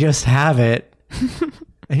that. Like they just have it,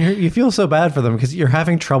 and you feel so bad for them because you're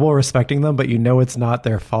having trouble respecting them, but you know it's not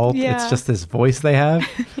their fault. Yeah. It's just this voice they have.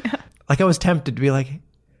 Like I was tempted to be like,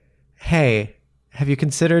 "Hey, have you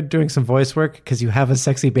considered doing some voice work because you have a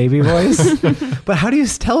sexy baby voice?" But how do you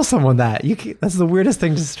tell someone that? That's the weirdest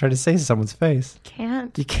thing to try to say to someone's face.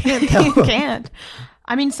 can't. You can't tell You them. can't.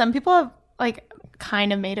 I mean, some people have like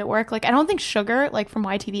kind of made it work. Like I don't think Sugar, like from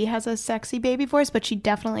YTV, has a sexy baby voice, but she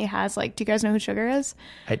definitely has like. Do you guys know who Sugar is?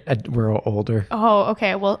 We're all older. Oh,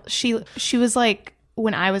 okay. Well, she was like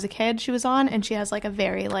when I was a kid, she was on, and she has like a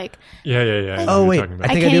very like. Yeah. I know Oh what wait, you're talking I about.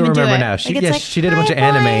 think I can't do even remember it. now. Like, it's like, She did a bunch of "Hi,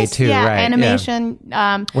 anime boys." too, yeah, right? animation.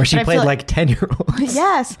 Where she but I played feel like 10-year-olds.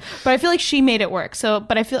 Yes, but I feel like she made it work. So,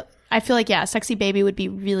 but I feel like yeah, sexy baby would be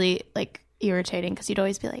really like irritating because you'd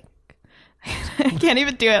always be like, I can't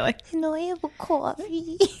even do it. Like, no, I have a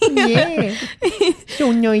coffee. Yeah.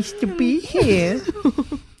 So nice to be here.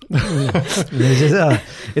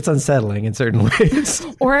 It's unsettling in certain ways.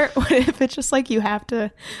 Or what if it's just like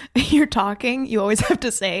you're talking, you always have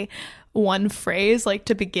to say one phrase like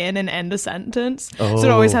to begin and end a sentence. So it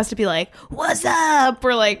always has to be like, what's up?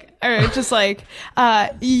 Or just like,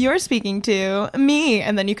 you're speaking to me.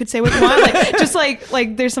 And then you could say what you want. Like, just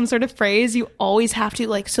like there's some sort of phrase you always have to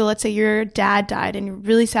like, so let's say your dad died and you're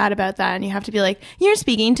really sad about that. And you have to be like, you're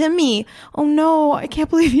speaking to me. Oh no, I can't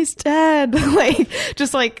believe he's dead. Like,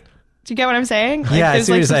 just like, do you get what I'm saying? Like, Yeah, there's,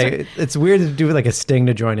 seriously. It's weird to do like a sting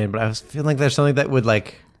to join in, but I was feeling like there's something that would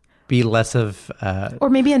like be less of or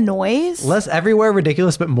maybe a noise. less everywhere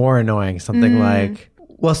ridiculous, but more annoying. Something like,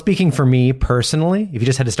 well, speaking for me personally, if you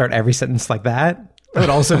just had to start every sentence like that would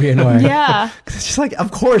also be annoying. Yeah. 'Cause it's just like,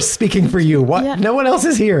 of course, speaking for you. What? Yeah. No one else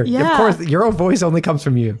is here. Yeah. Of course, your own voice only comes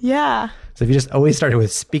from you. Yeah. So if you just always started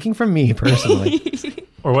with speaking from me personally.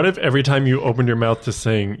 Or what if every time you opened your mouth to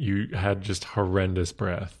sing, you had just horrendous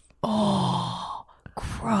breath?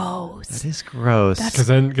 Gross. That is gross. Because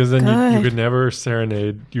then you good. could never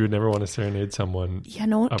serenade. You would never want to serenade someone Yeah,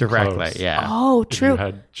 no. up Directly, close yeah. Oh, if true. You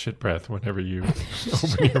had shit breath whenever you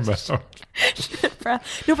open your mouth.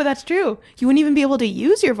 No, but that's true. You wouldn't even be able to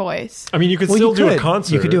use your voice. I mean, you could Well, still you do could. a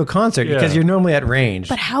concert. You could do a concert Yeah. because you're normally at range.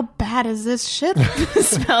 But how bad is this shit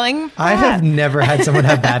smelling? I have bad? never had someone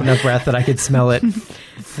have bad enough breath that I could smell it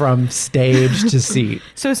from stage to seat.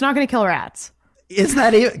 So it's not going to kill rats. Is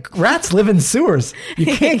that even? Rats live in sewers. You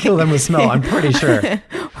can't kill them with smell. I'm pretty sure.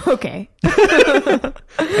 Okay. I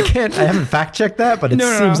haven't fact checked that, but it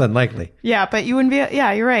seems unlikely. Yeah, but you wouldn't be.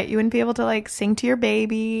 Yeah, you're right. You wouldn't be able to like sing to your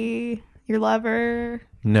baby, your lover.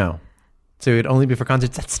 No. So it'd only be for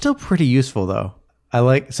concerts. That's still pretty useful though.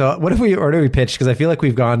 So what do we pitch? Because I feel like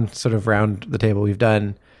we've gone sort of round the table. We've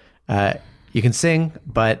done, you can sing,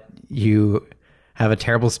 but you have a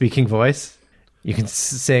terrible speaking voice. You can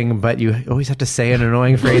sing, but you always have to say an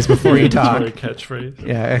annoying phrase before you talk. Sorry, catchphrase.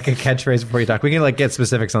 Yeah, like a catchphrase before you talk. We can like get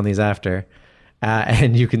specifics on these after.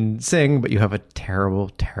 And you can sing, but you have a terrible,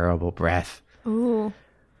 terrible breath. Ooh.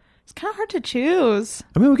 It's kind of hard to choose.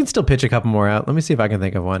 I mean, we can still pitch a couple more out. Let me see if I can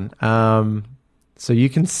think of one. So you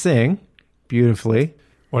can sing beautifully.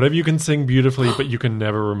 What if you can sing beautifully, but you can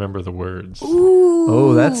never remember the words? Ooh.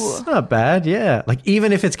 Oh, that's not bad. Yeah. Like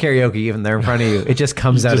even if it's karaoke, even there in front of you, it just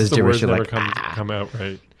comes out as the gibberish. words You're never like, come out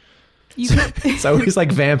right. It's always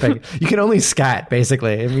like vamping. You can only scat,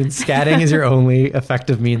 basically. I mean, scatting is your only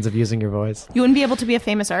effective means of using your voice. You wouldn't be able to be a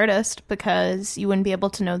famous artist because you wouldn't be able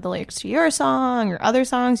to know the lyrics to your song or other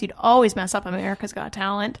songs. You'd always mess up America's Got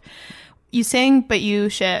Talent. You sing, but you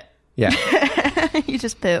shit. Yeah. You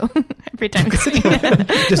just poo every time you sing.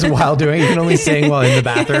 Just while doing it. You can only sing while in the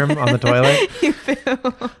bathroom on the toilet. You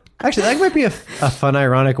poo. Actually, that might be a fun,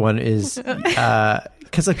 ironic one is...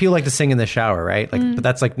 because like people like to sing in the shower, right? Like, but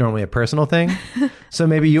that's like normally a personal thing. So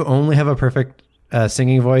maybe you only have a perfect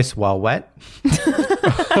singing voice while wet.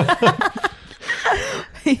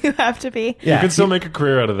 You have to be. Yeah, You can still make a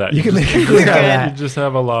career out of that. You can make a career out of You that. just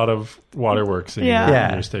have a lot of waterworks in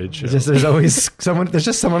Yeah. your stage show. There's always someone. There's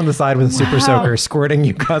just someone on the side with a super soaker squirting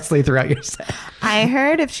you constantly throughout your set. I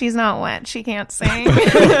heard if she's not wet, she can't sing.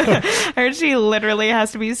 I heard she literally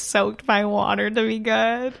has to be soaked by water to be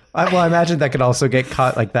good. I imagine that could also get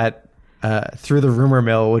caught like that. Through the rumor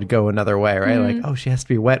mill would go another way, right? Like, oh, she has to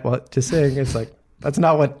be wet to sing. It's like. That's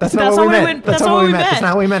not what we meant. That's not what we meant. That's not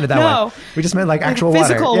how we meant it that way. We just meant like actual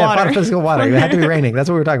physical water. water. Yeah, physical water. It had to be raining. That's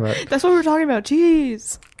what we were talking about. That's what we were talking about.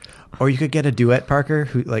 Jeez. Or you could get a duet Parker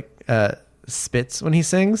who like spits when he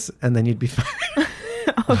sings, and then you'd be fine.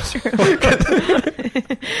 Oh, true.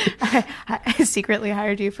 I secretly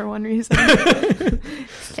hired you for one reason.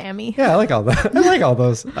 Sammy. Yeah, I like all that. I like all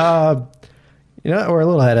those. We're a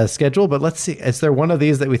little ahead of schedule, but let's see. Is there one of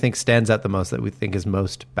these that we think stands out the most, that we think is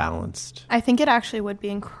most balanced? I think it actually would be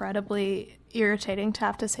incredibly irritating to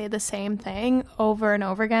have to say the same thing over and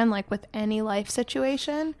over again, like with any life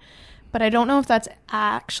situation. But I don't know if that's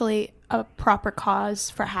actually a proper cause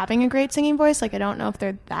for having a great singing voice. Like, I don't know if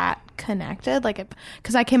they're that connected. Like,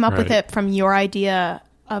 because I came up with it from your idea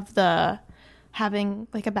of the having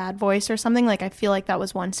like a bad voice or something. Like, I feel like that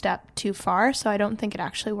was one step too far, so I don't think it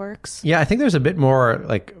actually works. Yeah, I think there's a bit more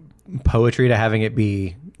like poetry to having it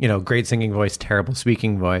be, great singing voice, terrible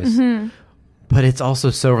speaking voice. Mm-hmm. But it's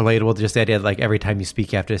also so relatable to just the idea that like every time you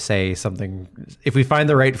speak, you have to say something. If we find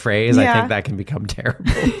the right phrase, I think that can become terrible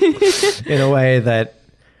in a way that,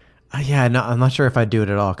 I'm not sure if I'd do it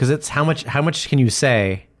at all. Because it's how much can you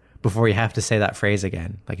say before you have to say that phrase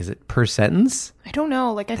again? Like, is it per sentence? I don't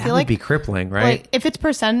know. Like, I that feel would like be crippling, right? Like, if it's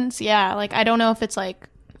per sentence, yeah. Like, I don't know if it's like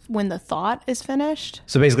when the thought is finished.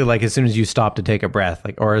 So basically, like as soon as you stop to take a breath,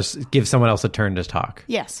 like, or give someone else a turn to talk.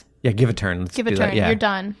 Yes. Yeah, give a turn. Let's Give a do turn. that. Yeah. You're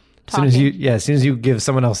done talking. As soon as you give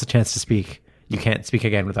someone else a chance to speak, you can't speak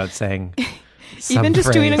again without saying. Even just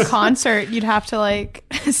phrase. doing a concert, you'd have to like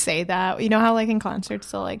say that. You know how like in concerts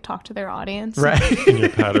they'll like talk to their audience, right? And you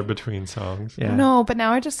patter between songs. Yeah. No, but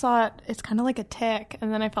now I just thought it's kind of like a tick,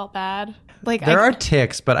 and then I felt bad. Like there are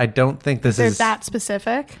ticks, but I don't think they're that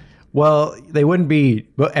specific. Well, they wouldn't be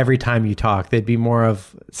every time you talk. They'd be more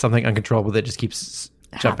of something uncontrollable that just keeps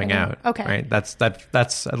jumping out. Okay, right. That's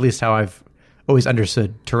at least how I've always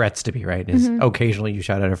understood Tourette's to be. Right, is occasionally you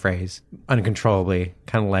shout out a phrase uncontrollably,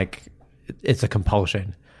 kind of like it's a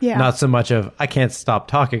compulsion. Yeah. Not so much of I can't start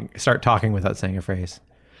talking without saying a phrase.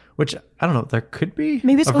 Which I don't know. There could be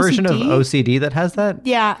maybe it's a version OCD? of OCD that has that.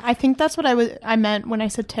 Yeah, I think that's what I meant when I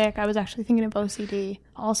said tick. I was actually thinking of OCD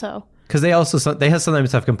also. Because they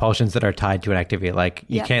sometimes have compulsions that are tied to an activity, like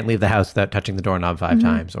you can't leave the house without touching the doorknob 5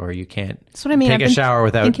 times, or you can't That's what I mean. take a shower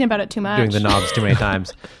without thinking about it too much, doing the knobs too many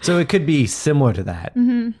times. So it could be similar to that.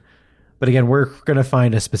 Mm-hmm. But again, we're going to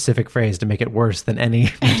find a specific phrase to make it worse than any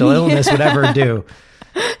mental illness would ever do,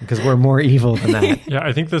 because we're more evil than that. Yeah,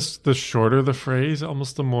 I think the shorter the phrase,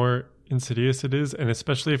 almost the more insidious it is, and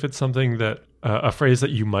especially if it's something that a phrase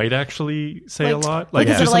that you might actually say a lot, like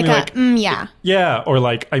just like something yeah, or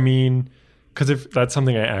like I mean, because if that's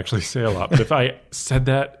something I actually say a lot, but if I said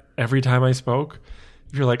that every time I spoke,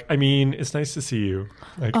 if you're like, I mean, it's nice to see you,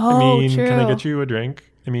 like, I mean, true. can I get you a drink?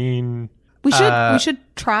 I mean, We should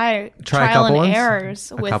try a trial couple and ones?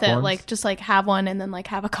 errors A with couple it. ones? Like just like have one and then like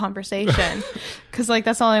have a conversation. Because like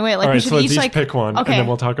that's the only way. Like All we right, should so let's each each like pick one, Okay. and then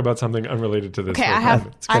we'll talk about something unrelated to this. Okay, for a I couple have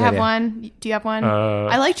minutes. I have idea. one. Do you have one? Uh,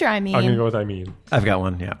 I liked your I mean. I'm gonna go with I mean. I've got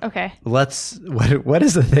one. Yeah. Okay. Let's. What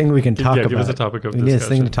is the thing we can talk about? Give us a topic of we need a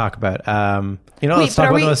thing discussion. to talk about. Let's but talk are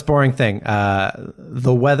about we- the most boring thing: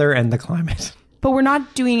 the weather and the climate. But we're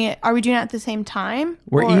not doing it. Are we doing it at the same time?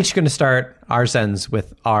 We're Or- each going to start our sentence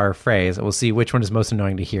with our phrase. We'll see which one is most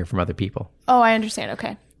annoying to hear from other people. Oh, I understand.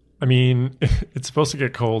 Okay. I mean, it's supposed to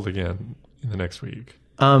get cold again in the next week.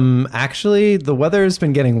 Actually, the weather's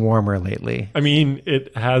been getting warmer lately. I mean,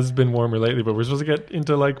 it has been warmer lately, but we're supposed to get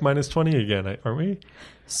into like minus 20 again, aren't we?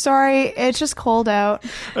 Sorry, it's just cold out.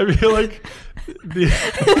 I feel like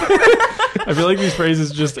I feel like these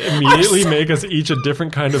phrases just immediately make us each a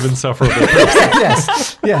different kind of insufferable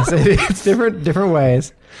person. yes, it's different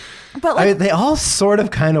ways. But like, They all sort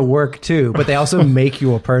of kind of work too, but they also make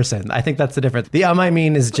you a person. I think that's the difference. The I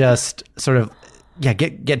mean is just sort of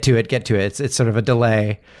get to it. It's sort of a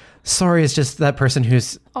delay. Sorry is just that person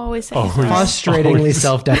who's always saying Always. sorry. frustratingly Always.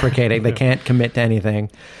 self-deprecating. They can't commit to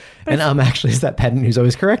anything. And actually is that pedant who's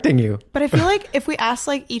always correcting you. But I feel like if we ask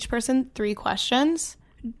like each person 3 questions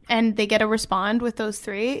and they get to respond with those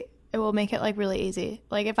 3, it will make it like really easy.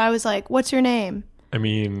 Like if I was like, "What's your name?" I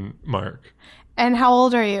mean, Mark. And how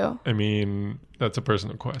old are you? I mean, that's a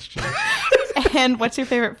personal question. And what's your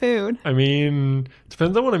favorite food? I mean,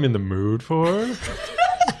 depends on what I'm in the mood for.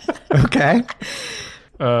 Okay.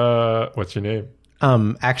 What's your name?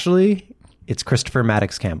 Actually, it's Christopher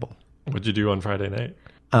Maddox Campbell. What'd you do on Friday night?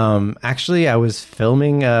 Actually, I was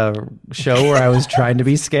filming a show where I was trying to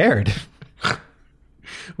be scared.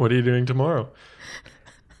 What are you doing tomorrow?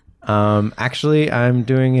 Actually, I'm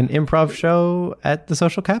doing an improv show at the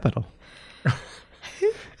Social Capital.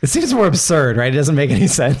 It seems more absurd, right? It doesn't make any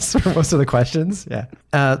sense for most of the questions.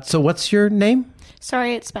 Yeah. So what's your name?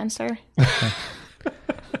 Sorry, it's Spencer.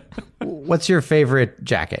 What's your favorite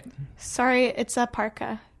jacket? Sorry, it's a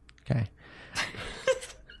parka. Okay.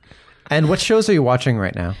 And what shows are you watching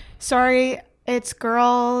right now? Sorry, it's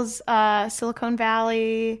girls, Silicon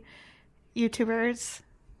Valley, YouTubers.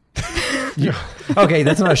 Okay,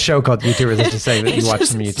 that's not a show called YouTubers. It's just saying that you It's watch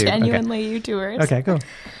just some YouTube. genuinely YouTubers. Okay, cool.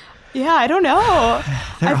 Yeah, I don't know.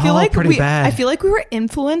 They're I feel all like pretty bad. I feel like we were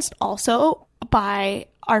influenced also by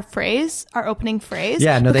our phrase, our opening phrase.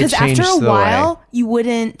 Yeah, no, they because changed after a the while, way. you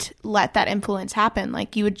wouldn't let that influence happen.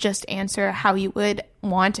 Like you would just answer how you would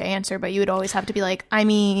want to answer, but you would always have to be like, I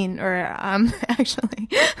mean, or actually,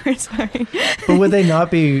 or sorry. But would they not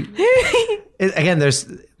be? Again, there's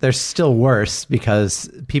still worse because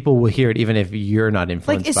people will hear it even if you're not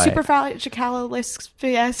influenced Like, is by it.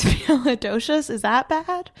 supercalifragilisticexpialidocious, is that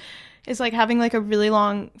bad? Is like having like a really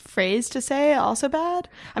long phrase to say also bad?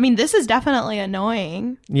 I mean, this is definitely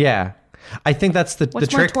annoying. Yeah. I think that's the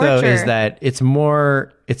What's more trick though, is torture? that it's going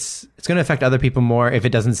to affect other people more if it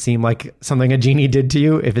doesn't seem like something a genie did to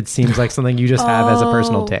you, if it seems like something you just have as a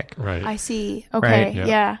personal Oh. tick. Right. I see. Okay. Right, yeah.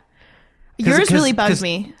 Yeah. Yours 'cause- really bugged 'cause-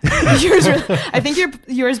 me. I think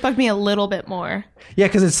yours bugged me a little bit more. Yeah,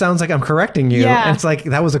 because it sounds like I'm correcting you. Yeah. And it's like,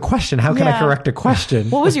 that was a question. How can I Yeah. correct a question?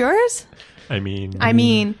 What was yours? I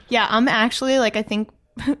mean, Yeah, I'm actually like, I think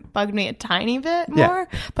bugged me a tiny bit Yeah. more,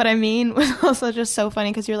 but I mean was also just so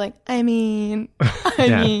funny because you're like, I mean.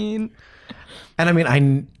 Yeah. And I mean, I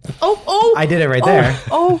did it right there.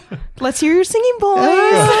 Oh, let's hear your singing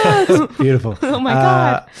voice. Beautiful. Oh my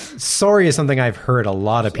God. Sorry is something I've heard a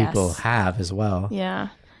lot of people Yes. have as well. Yeah.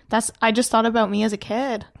 I just thought about me as a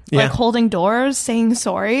kid. Yeah. Like holding doors, saying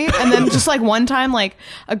sorry. And then just like one time, like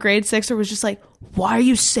a grade 6er was just like, why are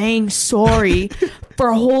you saying sorry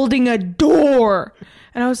for holding a door?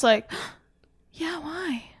 And I was like, yeah,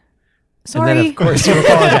 why? Sorry. And then, of course, you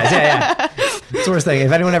apologize. Yeah. It's the worst thing.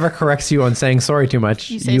 If anyone ever corrects you on saying sorry too much,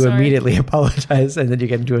 You say you sorry. immediately apologize, and then you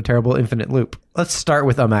get into a terrible infinite loop. Let's start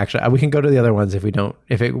with actually. We can go to the other ones if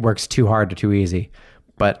it works too hard or too easy.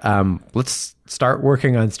 But let's start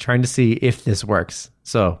working on trying to see if this works.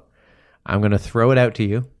 So I'm going to throw it out to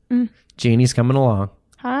you. Jeannie's coming along.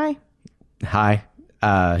 Hi. Hi.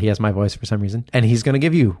 He has my voice for some reason. And he's going to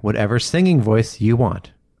give you whatever singing voice you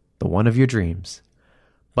want, the one of your dreams.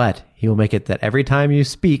 But he will make it that every time you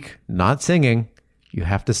speak, not singing, you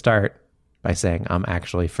have to start by saying, I'm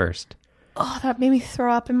actually first. Oh, that made me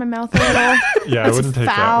throw up in my mouth a little. yeah, I That's wouldn't take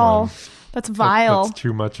that foul. one. That's vile. That's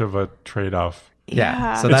too much of a trade-off.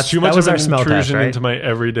 Yeah. So It's that's too much that was of our an smell test, intrusion right? into my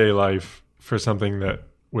everyday life for something that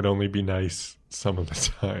would only be nice some of the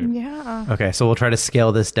time. Yeah. Okay, so we'll try to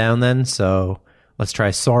scale this down then. So let's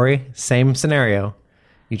try sorry. Same scenario.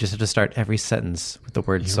 You just have to start every sentence with the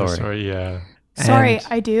word sorry. Sorry, yeah. Sorry, And-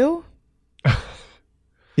 I do.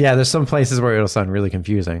 Yeah, there's some places where it'll sound really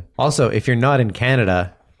confusing. Also, if you're not in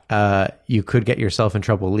Canada, you could get yourself in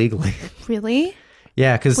trouble legally. Really?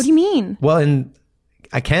 Yeah, because... What do you mean? Well, in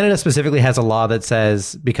Canada specifically has a law that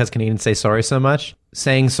says, because Canadians say sorry so much,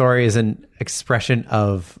 saying sorry is an expression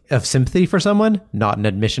of sympathy for someone, not an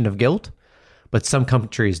admission of guilt. But some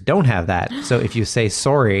countries don't have that. So if you say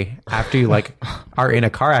sorry after you like are in a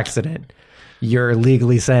car accident, you're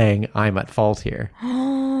legally saying I'm at fault here.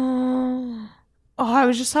 Oh, I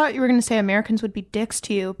was just thought you were going to say Americans would be dicks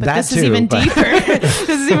to you, but That this is too, even but- deeper. This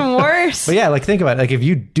is even worse. But yeah, like think about it. Like if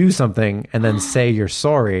you do something and then say you're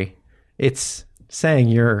sorry, it's saying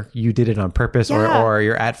you did it on purpose Yeah. or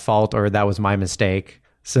you're at fault or that was my mistake.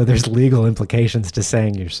 So there's legal implications to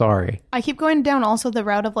saying you're sorry. I keep going down also the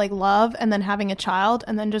route of like love and then having a child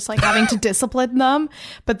and then just like having to discipline them,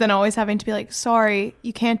 but then always having to be like, sorry,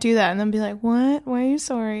 you can't do that. And then be like, what? Why are you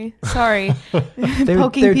sorry? Sorry. They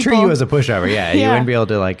Poking would people. treat you as a pushover. Yeah, you Yeah. wouldn't be able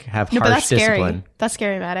to like have No, but harsh that's discipline. scary. That's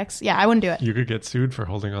scary, Maddox. Yeah, I wouldn't do it. You could get sued for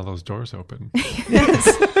holding all those doors open.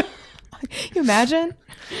 You imagine?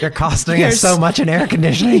 You're costing You're us so s- much in air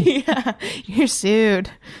conditioning. Yeah, you're sued.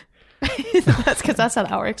 That's because that's how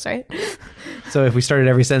that works, right? So if we started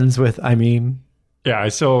every sentence with "I mean," Yeah, I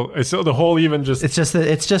still the whole even just it's just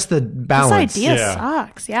the balance. This idea Yeah.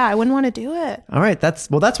 sucks. Yeah, I wouldn't want to do it. All right, that's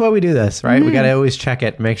why we do this, right? We got to always check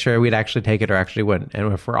it, make sure we'd actually take it or actually wouldn't.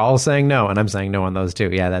 And if we're all saying no, and I'm saying no on those too,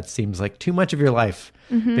 yeah, that seems like too much of your life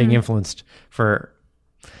being influenced for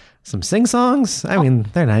some sing songs. I mean,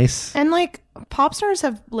 they're nice. And like pop stars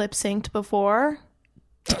have lip synced before,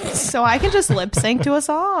 so I can just lip sync to a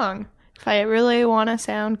song if I really want to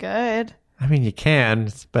sound good. I mean, you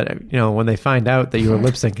can, but when they find out that you were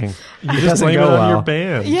lip syncing, you it just doesn't blame go it on well. your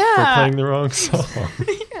band for Yeah. playing the wrong song.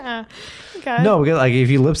 Yeah. Okay. No, because like if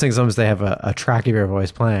you lip sync sometimes they have a track of your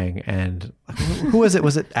voice playing, and who was it?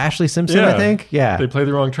 Was it Ashley Simpson? I think. Yeah, They played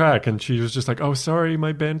the wrong track, and she was just like, "Oh, sorry,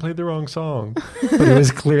 my band played the wrong song." but it was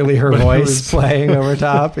clearly her But it voice was- playing over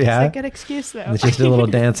top. It's Yeah, a good excuse though. and she just did a little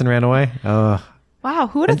dance and ran away. Oh, Wow,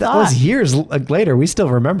 who would have and that thought? was years later. We still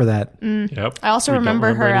remember that. Yep. I also We don't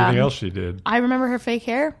remember her, anything else she did. I remember her fake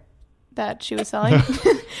hair that she was selling,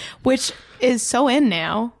 which is so in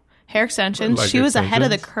now. Hair extensions. Like She was ahead of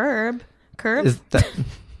the extensions? curve. Is that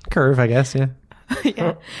curve? I guess. Yeah.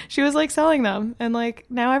 Yeah. She was like selling them, and like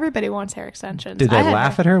now everybody wants hair extensions. Did they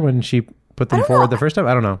laugh at her when she put them don't forward know. the first time?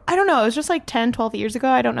 I don't know. I don't know. It was just like 10, 12 years ago.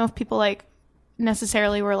 I don't know if people like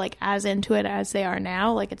necessarily were like as into it as they are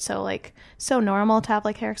now. Like it's so normal to have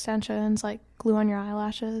like hair extensions, like glue on your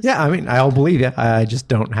eyelashes. Yeah, I mean, I'll believe you. I just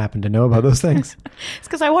don't happen to know about those things. It's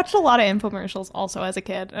because I watched a lot of infomercials also as a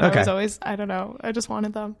kid, and Okay. I was always, I don't know, I just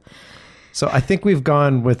wanted them. So I think we've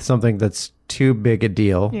gone with something that's too big a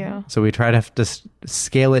deal. Yeah. So we try to have to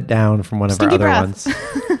scale it down from one of Stinky our other breath.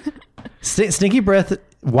 ones. Stinky breath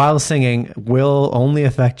while singing will only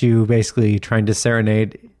affect you basically trying to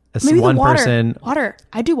serenade Maybe one the water. person. Water.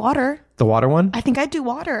 I do water. The water one? I think I do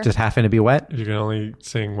water. Just having to be wet? You can only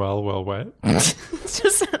sing well, wet. It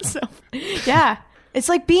just sounds so. Yeah. It's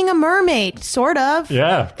like being a mermaid, sort of.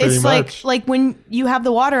 Yeah, pretty It's much. like when you have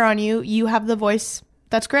the water on you, you have the voice.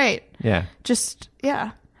 That's great. Yeah. Just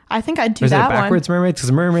yeah. I think I'd do Or is it that backwards mermaids?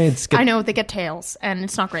 Because mermaids get... one. I know they get tails, and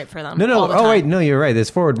it's not great for them. No. all the Oh, time. wait. No, you're right. There's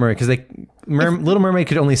forward mermaid. Because Little Mermaid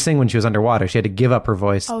could only sing when she was underwater. She had to give up her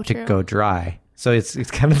voice Oh, to true. go dry. So it's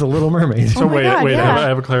kind of the Little Mermaid. So my wait, God, I, yeah.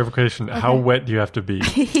 have a clarification. How wet do you have to be?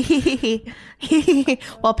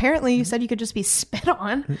 Well, apparently you said you could just be spit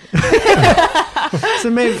on. So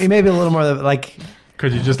maybe a little more like...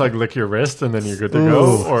 Could you just like lick your wrist and then you're good to Ooh.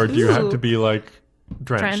 go, or do you have Ooh. to be like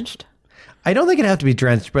drenched? Drenched. I don't think it'd have to be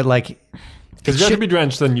drenched, but like... Because if you have to be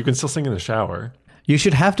drenched, then you can still sing in the shower. You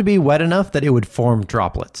should have to be wet enough that it would form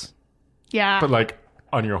droplets. Yeah. But like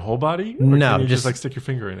on your whole body? Or No, can you just- just like stick your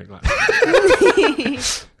finger in a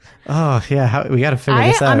glass. Oh, yeah. We got to figure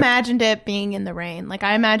this I out. imagined it being in the rain. Like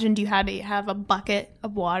I imagined you had to have a bucket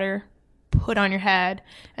of water put on your head,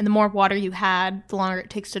 and the more water you had, the longer it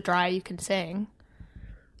takes to dry. You can sing.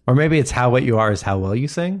 Or maybe it's how wet you are is how well you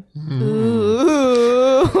sing.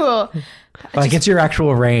 Ooh. Like it's your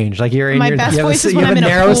actual range. Like you're in My your, best you have, voice a, is you when have I'm a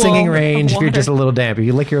in a narrow pool singing of range. If you're water. just a little damp, if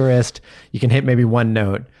you lick your wrist, you can hit maybe one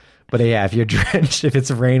note. But yeah, if you're drenched, if it's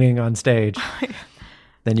raining on stage,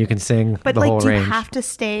 then you can sing But the like, whole do you range. have to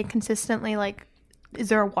stay consistently? Like, is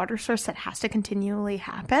there a water source that has to continually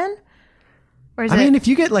happen, or is I it mean, if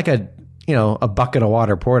you get like a bucket of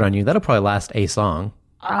water poured on you, that'll probably last a song.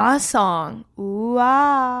 a song? Ooh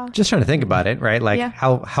ah. Just trying to think about it, right? Like Yeah.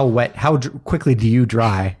 how wet, quickly do you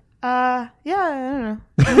dry? Yeah, I don't know.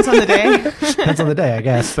 Depends on the day. Depends on the day, I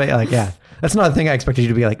guess. But like, yeah, that's not a thing I expected you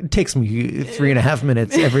to be like. It takes me 3.5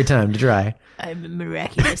 minutes every time to dry. I'm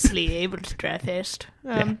miraculously able to dry fast.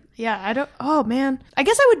 Yeah, I don't. Oh man, I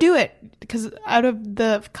guess I would do it because out of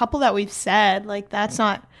the couple that we've said, like that's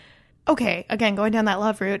not okay. Again, going down that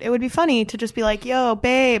love route, it would be funny to just be like, "Yo,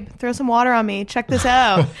 babe, throw some water on me. Check this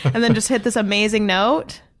out," and then just hit this amazing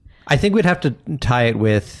note. I think we'd have to tie it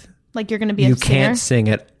with Like you're going to be you a singer. can't sing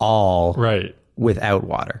at all Right. without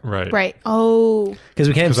water. Right. Oh. Because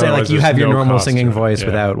we can't 'Cause say like otherwise you there's have your no normal cost singing to it. voice Yeah.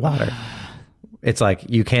 without water. It's like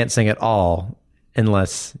you can't sing at all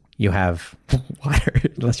unless you have water,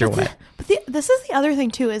 unless you're wet. But this is the other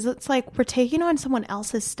thing too, is it's like we're taking on someone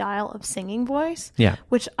else's style of singing voice. Yeah.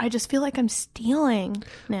 Which I just feel like I'm stealing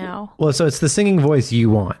now. Well, so it's the singing voice you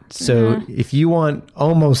want. So if you want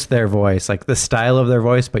almost their voice, like the style of their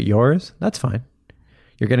voice, but yours, that's fine.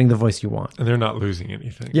 You're getting the voice you want. And they're not losing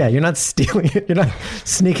anything. Yeah, you're not stealing it. You're not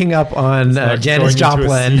sneaking up on Like Janis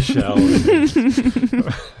going into a Joplin,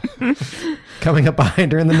 seashell. coming up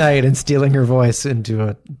behind her in the night and stealing her voice into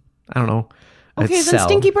a, I don't know, a Okay, then cell.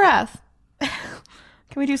 stinky breath. Can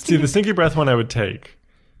we do See, stinky the stinky breath one I would take.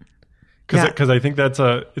 Yeah. Because I think it's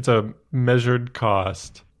a measured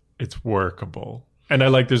cost. It's workable. And I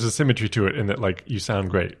like there's a symmetry to it in that like you sound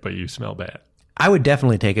great, but you smell bad. I would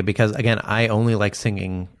definitely take it because again, I only like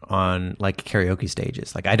singing on like karaoke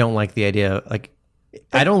stages. Like I don't like the idea like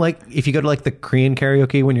I don't like if you go to like the Korean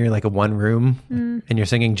karaoke when you're in like a one room and you're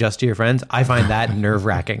singing just to your friends. I find that nerve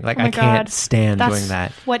wracking. Like Oh my I can't God. stand That's doing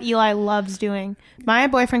that. what Eli loves doing. My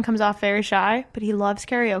boyfriend comes off very shy, but he loves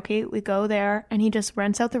karaoke. We go there and he just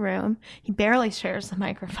rents out the room. He barely shares the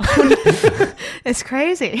microphone. It's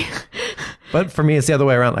crazy. But for me, it's the other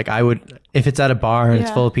way around. Like I would, if it's at a bar and it's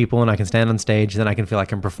Yeah. full of people and I can stand on stage, then I can feel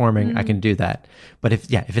like I'm performing. I can do that. But if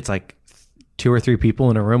it's like 2 or 3 people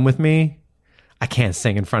in a room with me, I can't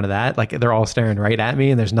sing in front of that. Like they're all staring right at me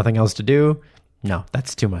and there's nothing else to do. No,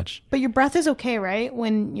 that's too much. But your breath is okay, right?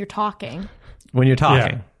 When you're talking. When you're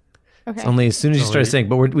talking, Okay. it's only as soon as you start singing.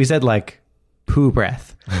 But we said like poo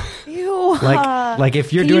breath. Ew. Like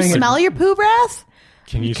if you're Can doing you smell your poo breath?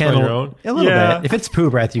 Can you can smell your own? a little bit. If it's poo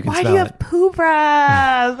breath, you can Why smell do you it. have poo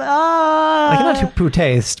breath? Oh. Like not too poo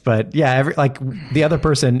taste, but yeah, like the other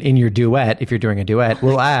person in your duet, if you're doing a duet,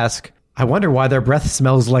 will ask, I wonder why their breath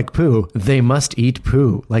smells like poo. They must eat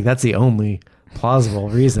poo. Like that's the only plausible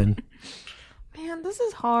reason. Man, this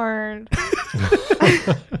is hard.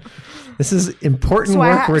 This is important So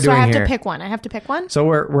work we're I doing have here. to pick one. I have to pick one? So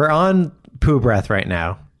we're on poo breath right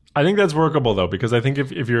now. I think that's workable though, because I think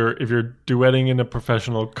if you're duetting in a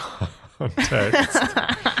professional context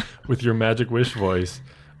with your Magic Wish voice,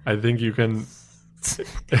 I think you can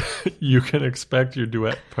expect your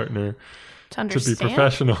duet partner To to be understand.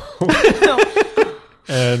 professional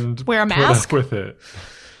and Wear a put mask? up with it.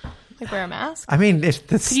 Like wear a mask? I mean, if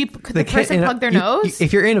this, Could the person plug their nose?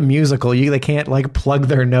 If you're in a musical, they can't like plug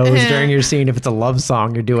their nose during your scene. If it's a love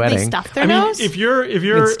song you're duetting, They stuff their I mean, nose? if you're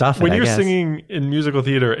can stuff it, when I you're guess. singing in musical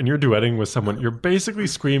theater and you're duetting with someone, you're basically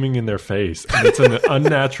screaming in their face, and it's an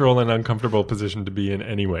unnatural and uncomfortable position to be in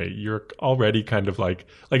anyway. You're already kind of like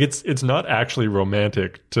it's not actually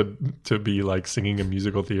romantic to be like singing a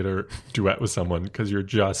musical theater duet with someone because you're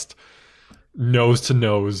just nose to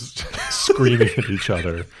nose screaming at each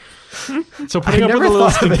other. So putting I up with never a little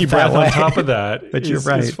thought of it stinky that breath on way. top of that But you're is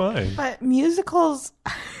right. fine. But musicals,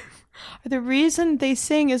 the reason they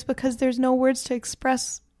sing is because there's no words to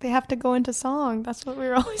express. They have to go into song. That's what we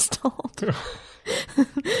were always told.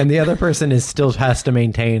 and the other person still has to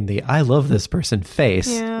maintain the "I love this person" face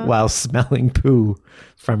Yeah. while smelling poo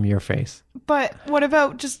from your face. But what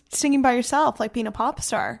about just singing by yourself, like being a pop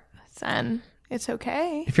star? Then it's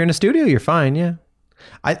okay. If you're in a studio, you're fine. Yeah,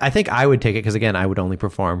 I think I would take it because again, I would only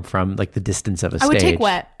perform from like the distance of a I stage. would take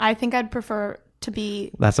wet. I think I'd prefer to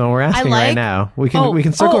be. That's what we're asking I right like- now. We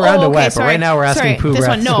can circle around to okay, wet, sorry. but right now we're asking Sorry, poo this breath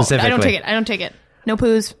one, no, specifically. I don't take it. I don't take it. No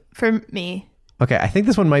poos for me. Okay, I think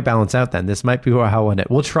this one might balance out then. This might be how we'll end it.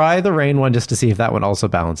 We'll try the rain one just to see if that one also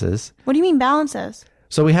balances. What do you mean balances?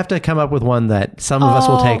 So we have to come up with one that some of us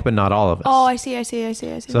will Oh. take, but not all of us. Oh, I see.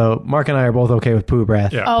 So Mark and I are both okay with poo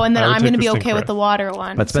breath, Yeah. Oh, and then I would I'm take going to the be stink okay with breath. the water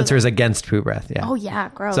one. but Spencer is against poo breath. Yeah. Oh yeah,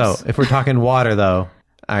 gross. So if we're talking water, though,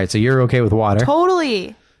 all right. So you're okay with water,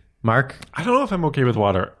 Totally. Mark? I don't know if I'm okay with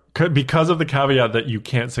water because of the caveat that you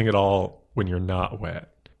can't sing at all when you're not wet.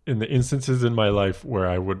 In the instances in my life where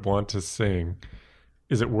I would want to sing,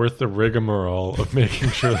 is it worth the rigmarole of making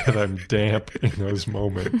sure that I'm damp in those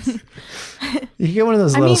moments? You can get one of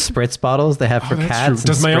those little spritz bottles they have for That's cats. true. and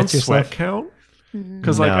Does my own spritz sweat yourself. count?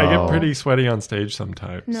 Because like I No. get pretty sweaty on stage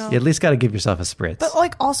sometimes. No. You at least got to give yourself a spritz. But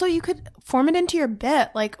like also you could form it into your bit.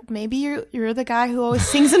 Like maybe you're the guy who always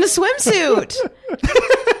sings in a swimsuit.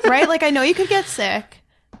 Right? Like I know you could get sick,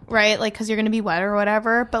 right? Like cuz you're going to be wet or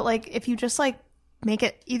whatever, but like if you just like make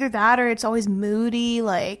it either that or it's always moody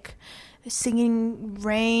like singing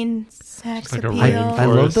rain, sex Like a appeal. rain I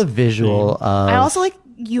love the visual of... I also like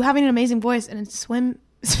you having an amazing voice and it's swim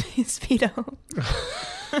speedo.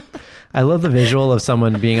 I love the visual of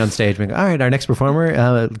someone being on stage being, all right, our next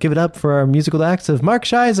performer, give it up for our musical acts of Mark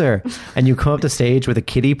Scheiser. And you come up to stage with a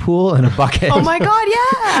kiddie pool and a bucket. Oh my god,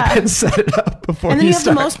 yeah. And set it up before And then you have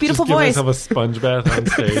start. the most beautiful Just give voice. myself a sponge bath on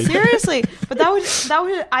stage. Seriously, but that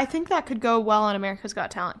would I think that could go well on America's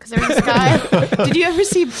Got Talent because there was this guy. Did you ever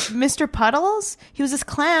see Mr. Puddles? He was this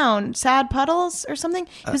clown, Sad Puddles or something.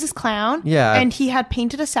 He was this clown. yeah. and he had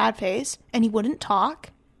painted a sad face, and he wouldn't talk,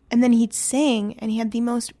 and then he'd sing, and he had the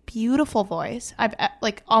most beautiful voice. I've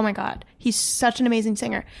like, oh my god, he's such an amazing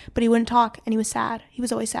singer, but he wouldn't talk, and he was sad. He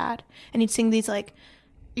was always sad, and he'd sing these like.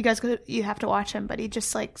 You have to watch him, but he'd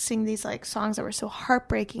just like sing these like songs that were so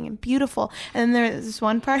heartbreaking and beautiful. And then there was this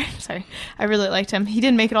one part, sorry, I really liked him. He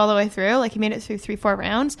didn't make it all the way through. Like he made it through 3-4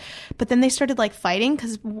 rounds, but then they started like fighting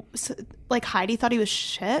because like Heidi thought he was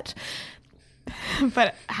shit.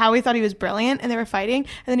 But Howie thought he was brilliant, and they were fighting.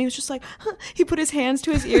 And then he was just like, huh. He put his hands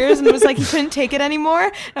to his ears and it was like he couldn't take it anymore.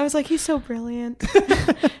 And I was like, he's so brilliant.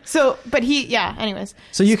 Anyways.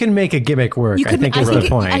 So you can make a gimmick work, I think is the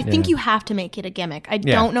point. I think yeah. you have to make it a gimmick. I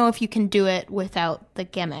Yeah. don't know if you can do it without the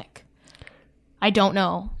gimmick. I don't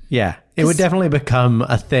know. Yeah, it would definitely become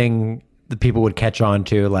a thing that people would catch on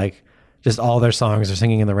to, like just all their songs are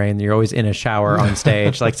singing in the rain. You're always in a shower on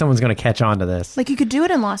stage. Like someone's going to catch on to this. Like you could do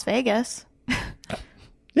it in Las Vegas.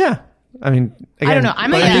 Yeah. I mean, again, I don't know.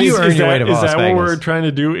 I'm a like, yes. you earn your way to is Las that what Vegas. we're trying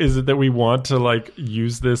to do? Is it that we want to like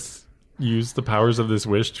use the powers of this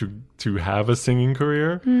wish to have a singing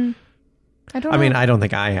career? I don't know. I mean, I don't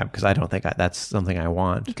think I am because I don't think that's something I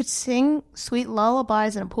want. you could sing sweet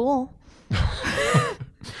lullabies in a pool.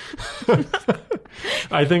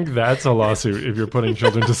 I think that's a lawsuit if you're putting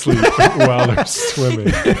children to sleep while they're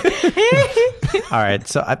swimming. All right.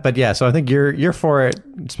 So I think you're for it,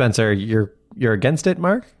 Spencer. You're against it,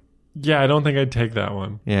 Mark? Yeah, I don't think I'd take that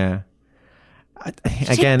one. Yeah.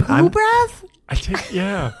 Take poo breath? I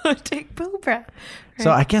take Take poo breath.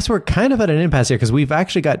 So I guess we're kind of at an impasse here because we've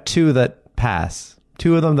actually got two that pass,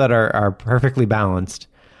 two of them that are perfectly balanced.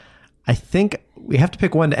 I think we have to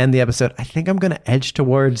pick one to end the episode. I think I'm going to edge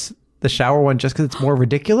towards the shower one just because it's more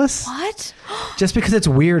ridiculous. What? Just because it's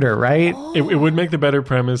weirder, right? It would make the better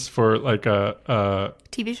premise for like a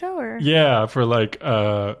TV show or? for like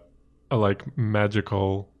a like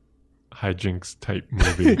magical hijinks type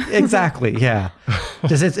movie. Exactly. Yeah.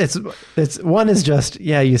 Just it's one is just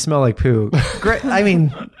you smell like poo. Great. I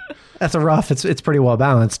mean, that's a rough. It's pretty well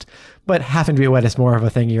balanced, but having to be wet is more of a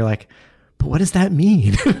thing. You're like, but what does that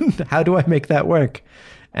mean? How do I make that work?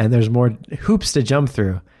 And there's more hoops to jump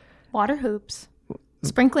through. Water hoops.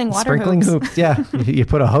 Sprinkling water Sprinkling hoops. hoops. Yeah. You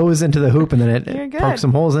put a hose into the hoop and then You're it good. pokes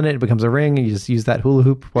some holes in it. It becomes a ring. You just use that hula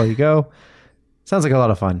hoop while you go. Sounds like a lot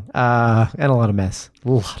of fun and a lot of mess. A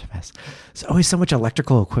lot of mess. There's always so much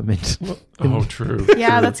electrical equipment. Oh, true.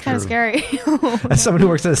 Yeah, True, that's kind of true. scary. As someone who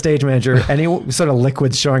works as a stage manager, any sort of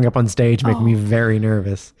liquids showing up on stage make me very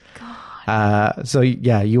nervous. So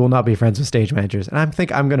you will not be friends with stage managers. And I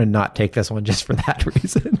think I'm going to not take this one just for that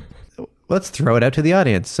reason. Let's throw it out to the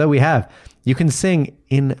audience. So we have, you can sing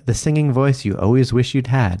in the singing voice you always wish you'd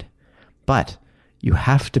had, but you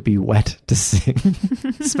have to be wet to sing.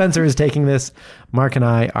 Spencer is taking this. Mark and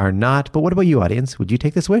I are not. But what about you, audience? Would you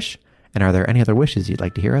take this wish? And are there any other wishes you'd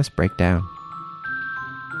like to hear us break down?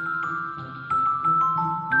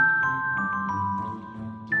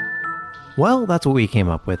 Well, that's what we came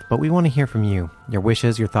up with, but we want to hear from you. Your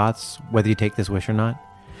wishes, your thoughts, whether you take this wish or not.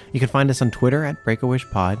 You can find us on Twitter at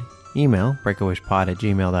BreakAWishPod, email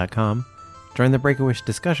breakawishpod@gmail.com, join the Break-A-Wish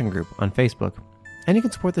discussion group on Facebook, and you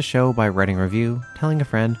can support the show by writing a review, telling a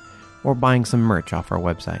friend, or buying some merch off our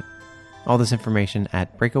website. All this information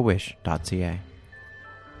at breakawish.ca.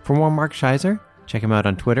 For more Mark Scheiser, check him out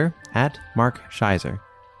on Twitter at Mark Scheiser.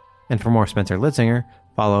 And for more Spencer Litzinger,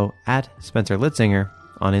 follow at Spencer Litzinger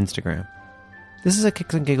on Instagram. This is a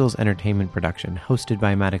Kicks and Giggles entertainment production, hosted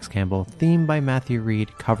by Maddox Campbell, themed by Matthew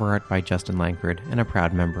Reed, cover art by Justin Langford, and a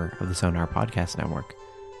proud member of the Sonar Podcast Network.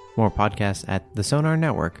 More podcasts at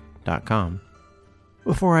thesonarnetwork.com.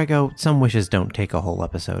 Before I go, some wishes don't take a whole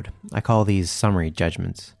episode. I call these summary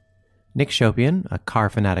judgments. Nick Shopian, a car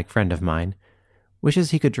fanatic friend of mine, wishes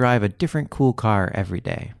he could drive a different cool car every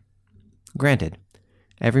day. Granted,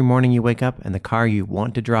 Every morning you wake up and the car you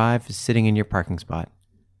want to drive is sitting in your parking spot.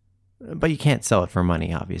 But you can't sell it for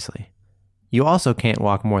money, obviously. You also can't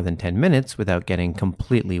walk more than 10 minutes without getting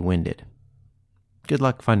completely winded. Good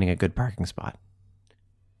luck finding a good parking spot.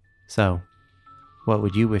 So, what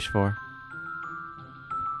would you wish for?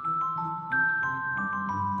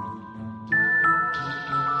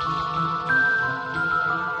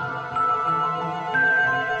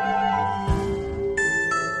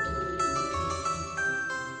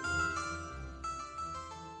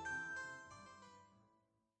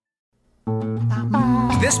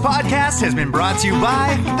 This podcast has been brought to you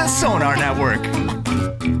by the Sonar Network.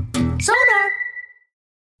 Sonar!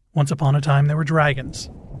 Once upon a time, there were dragons,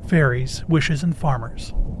 fairies, wishes, and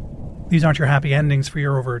farmers. These aren't your happy endings for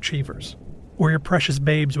your overachievers, or your precious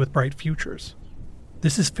babes with bright futures.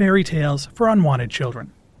 This is Fairy Tales for Unwanted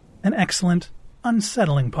Children, an excellent,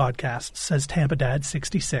 unsettling podcast, says Tampa Dad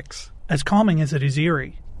 66. As calming as it is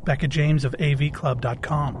eerie, Becca James of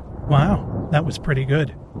avclub.com. Wow, that was pretty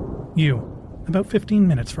good. You, about 15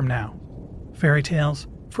 minutes from now. Fairy Tales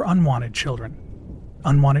for Unwanted Children.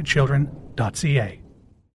 unwantedchildren.ca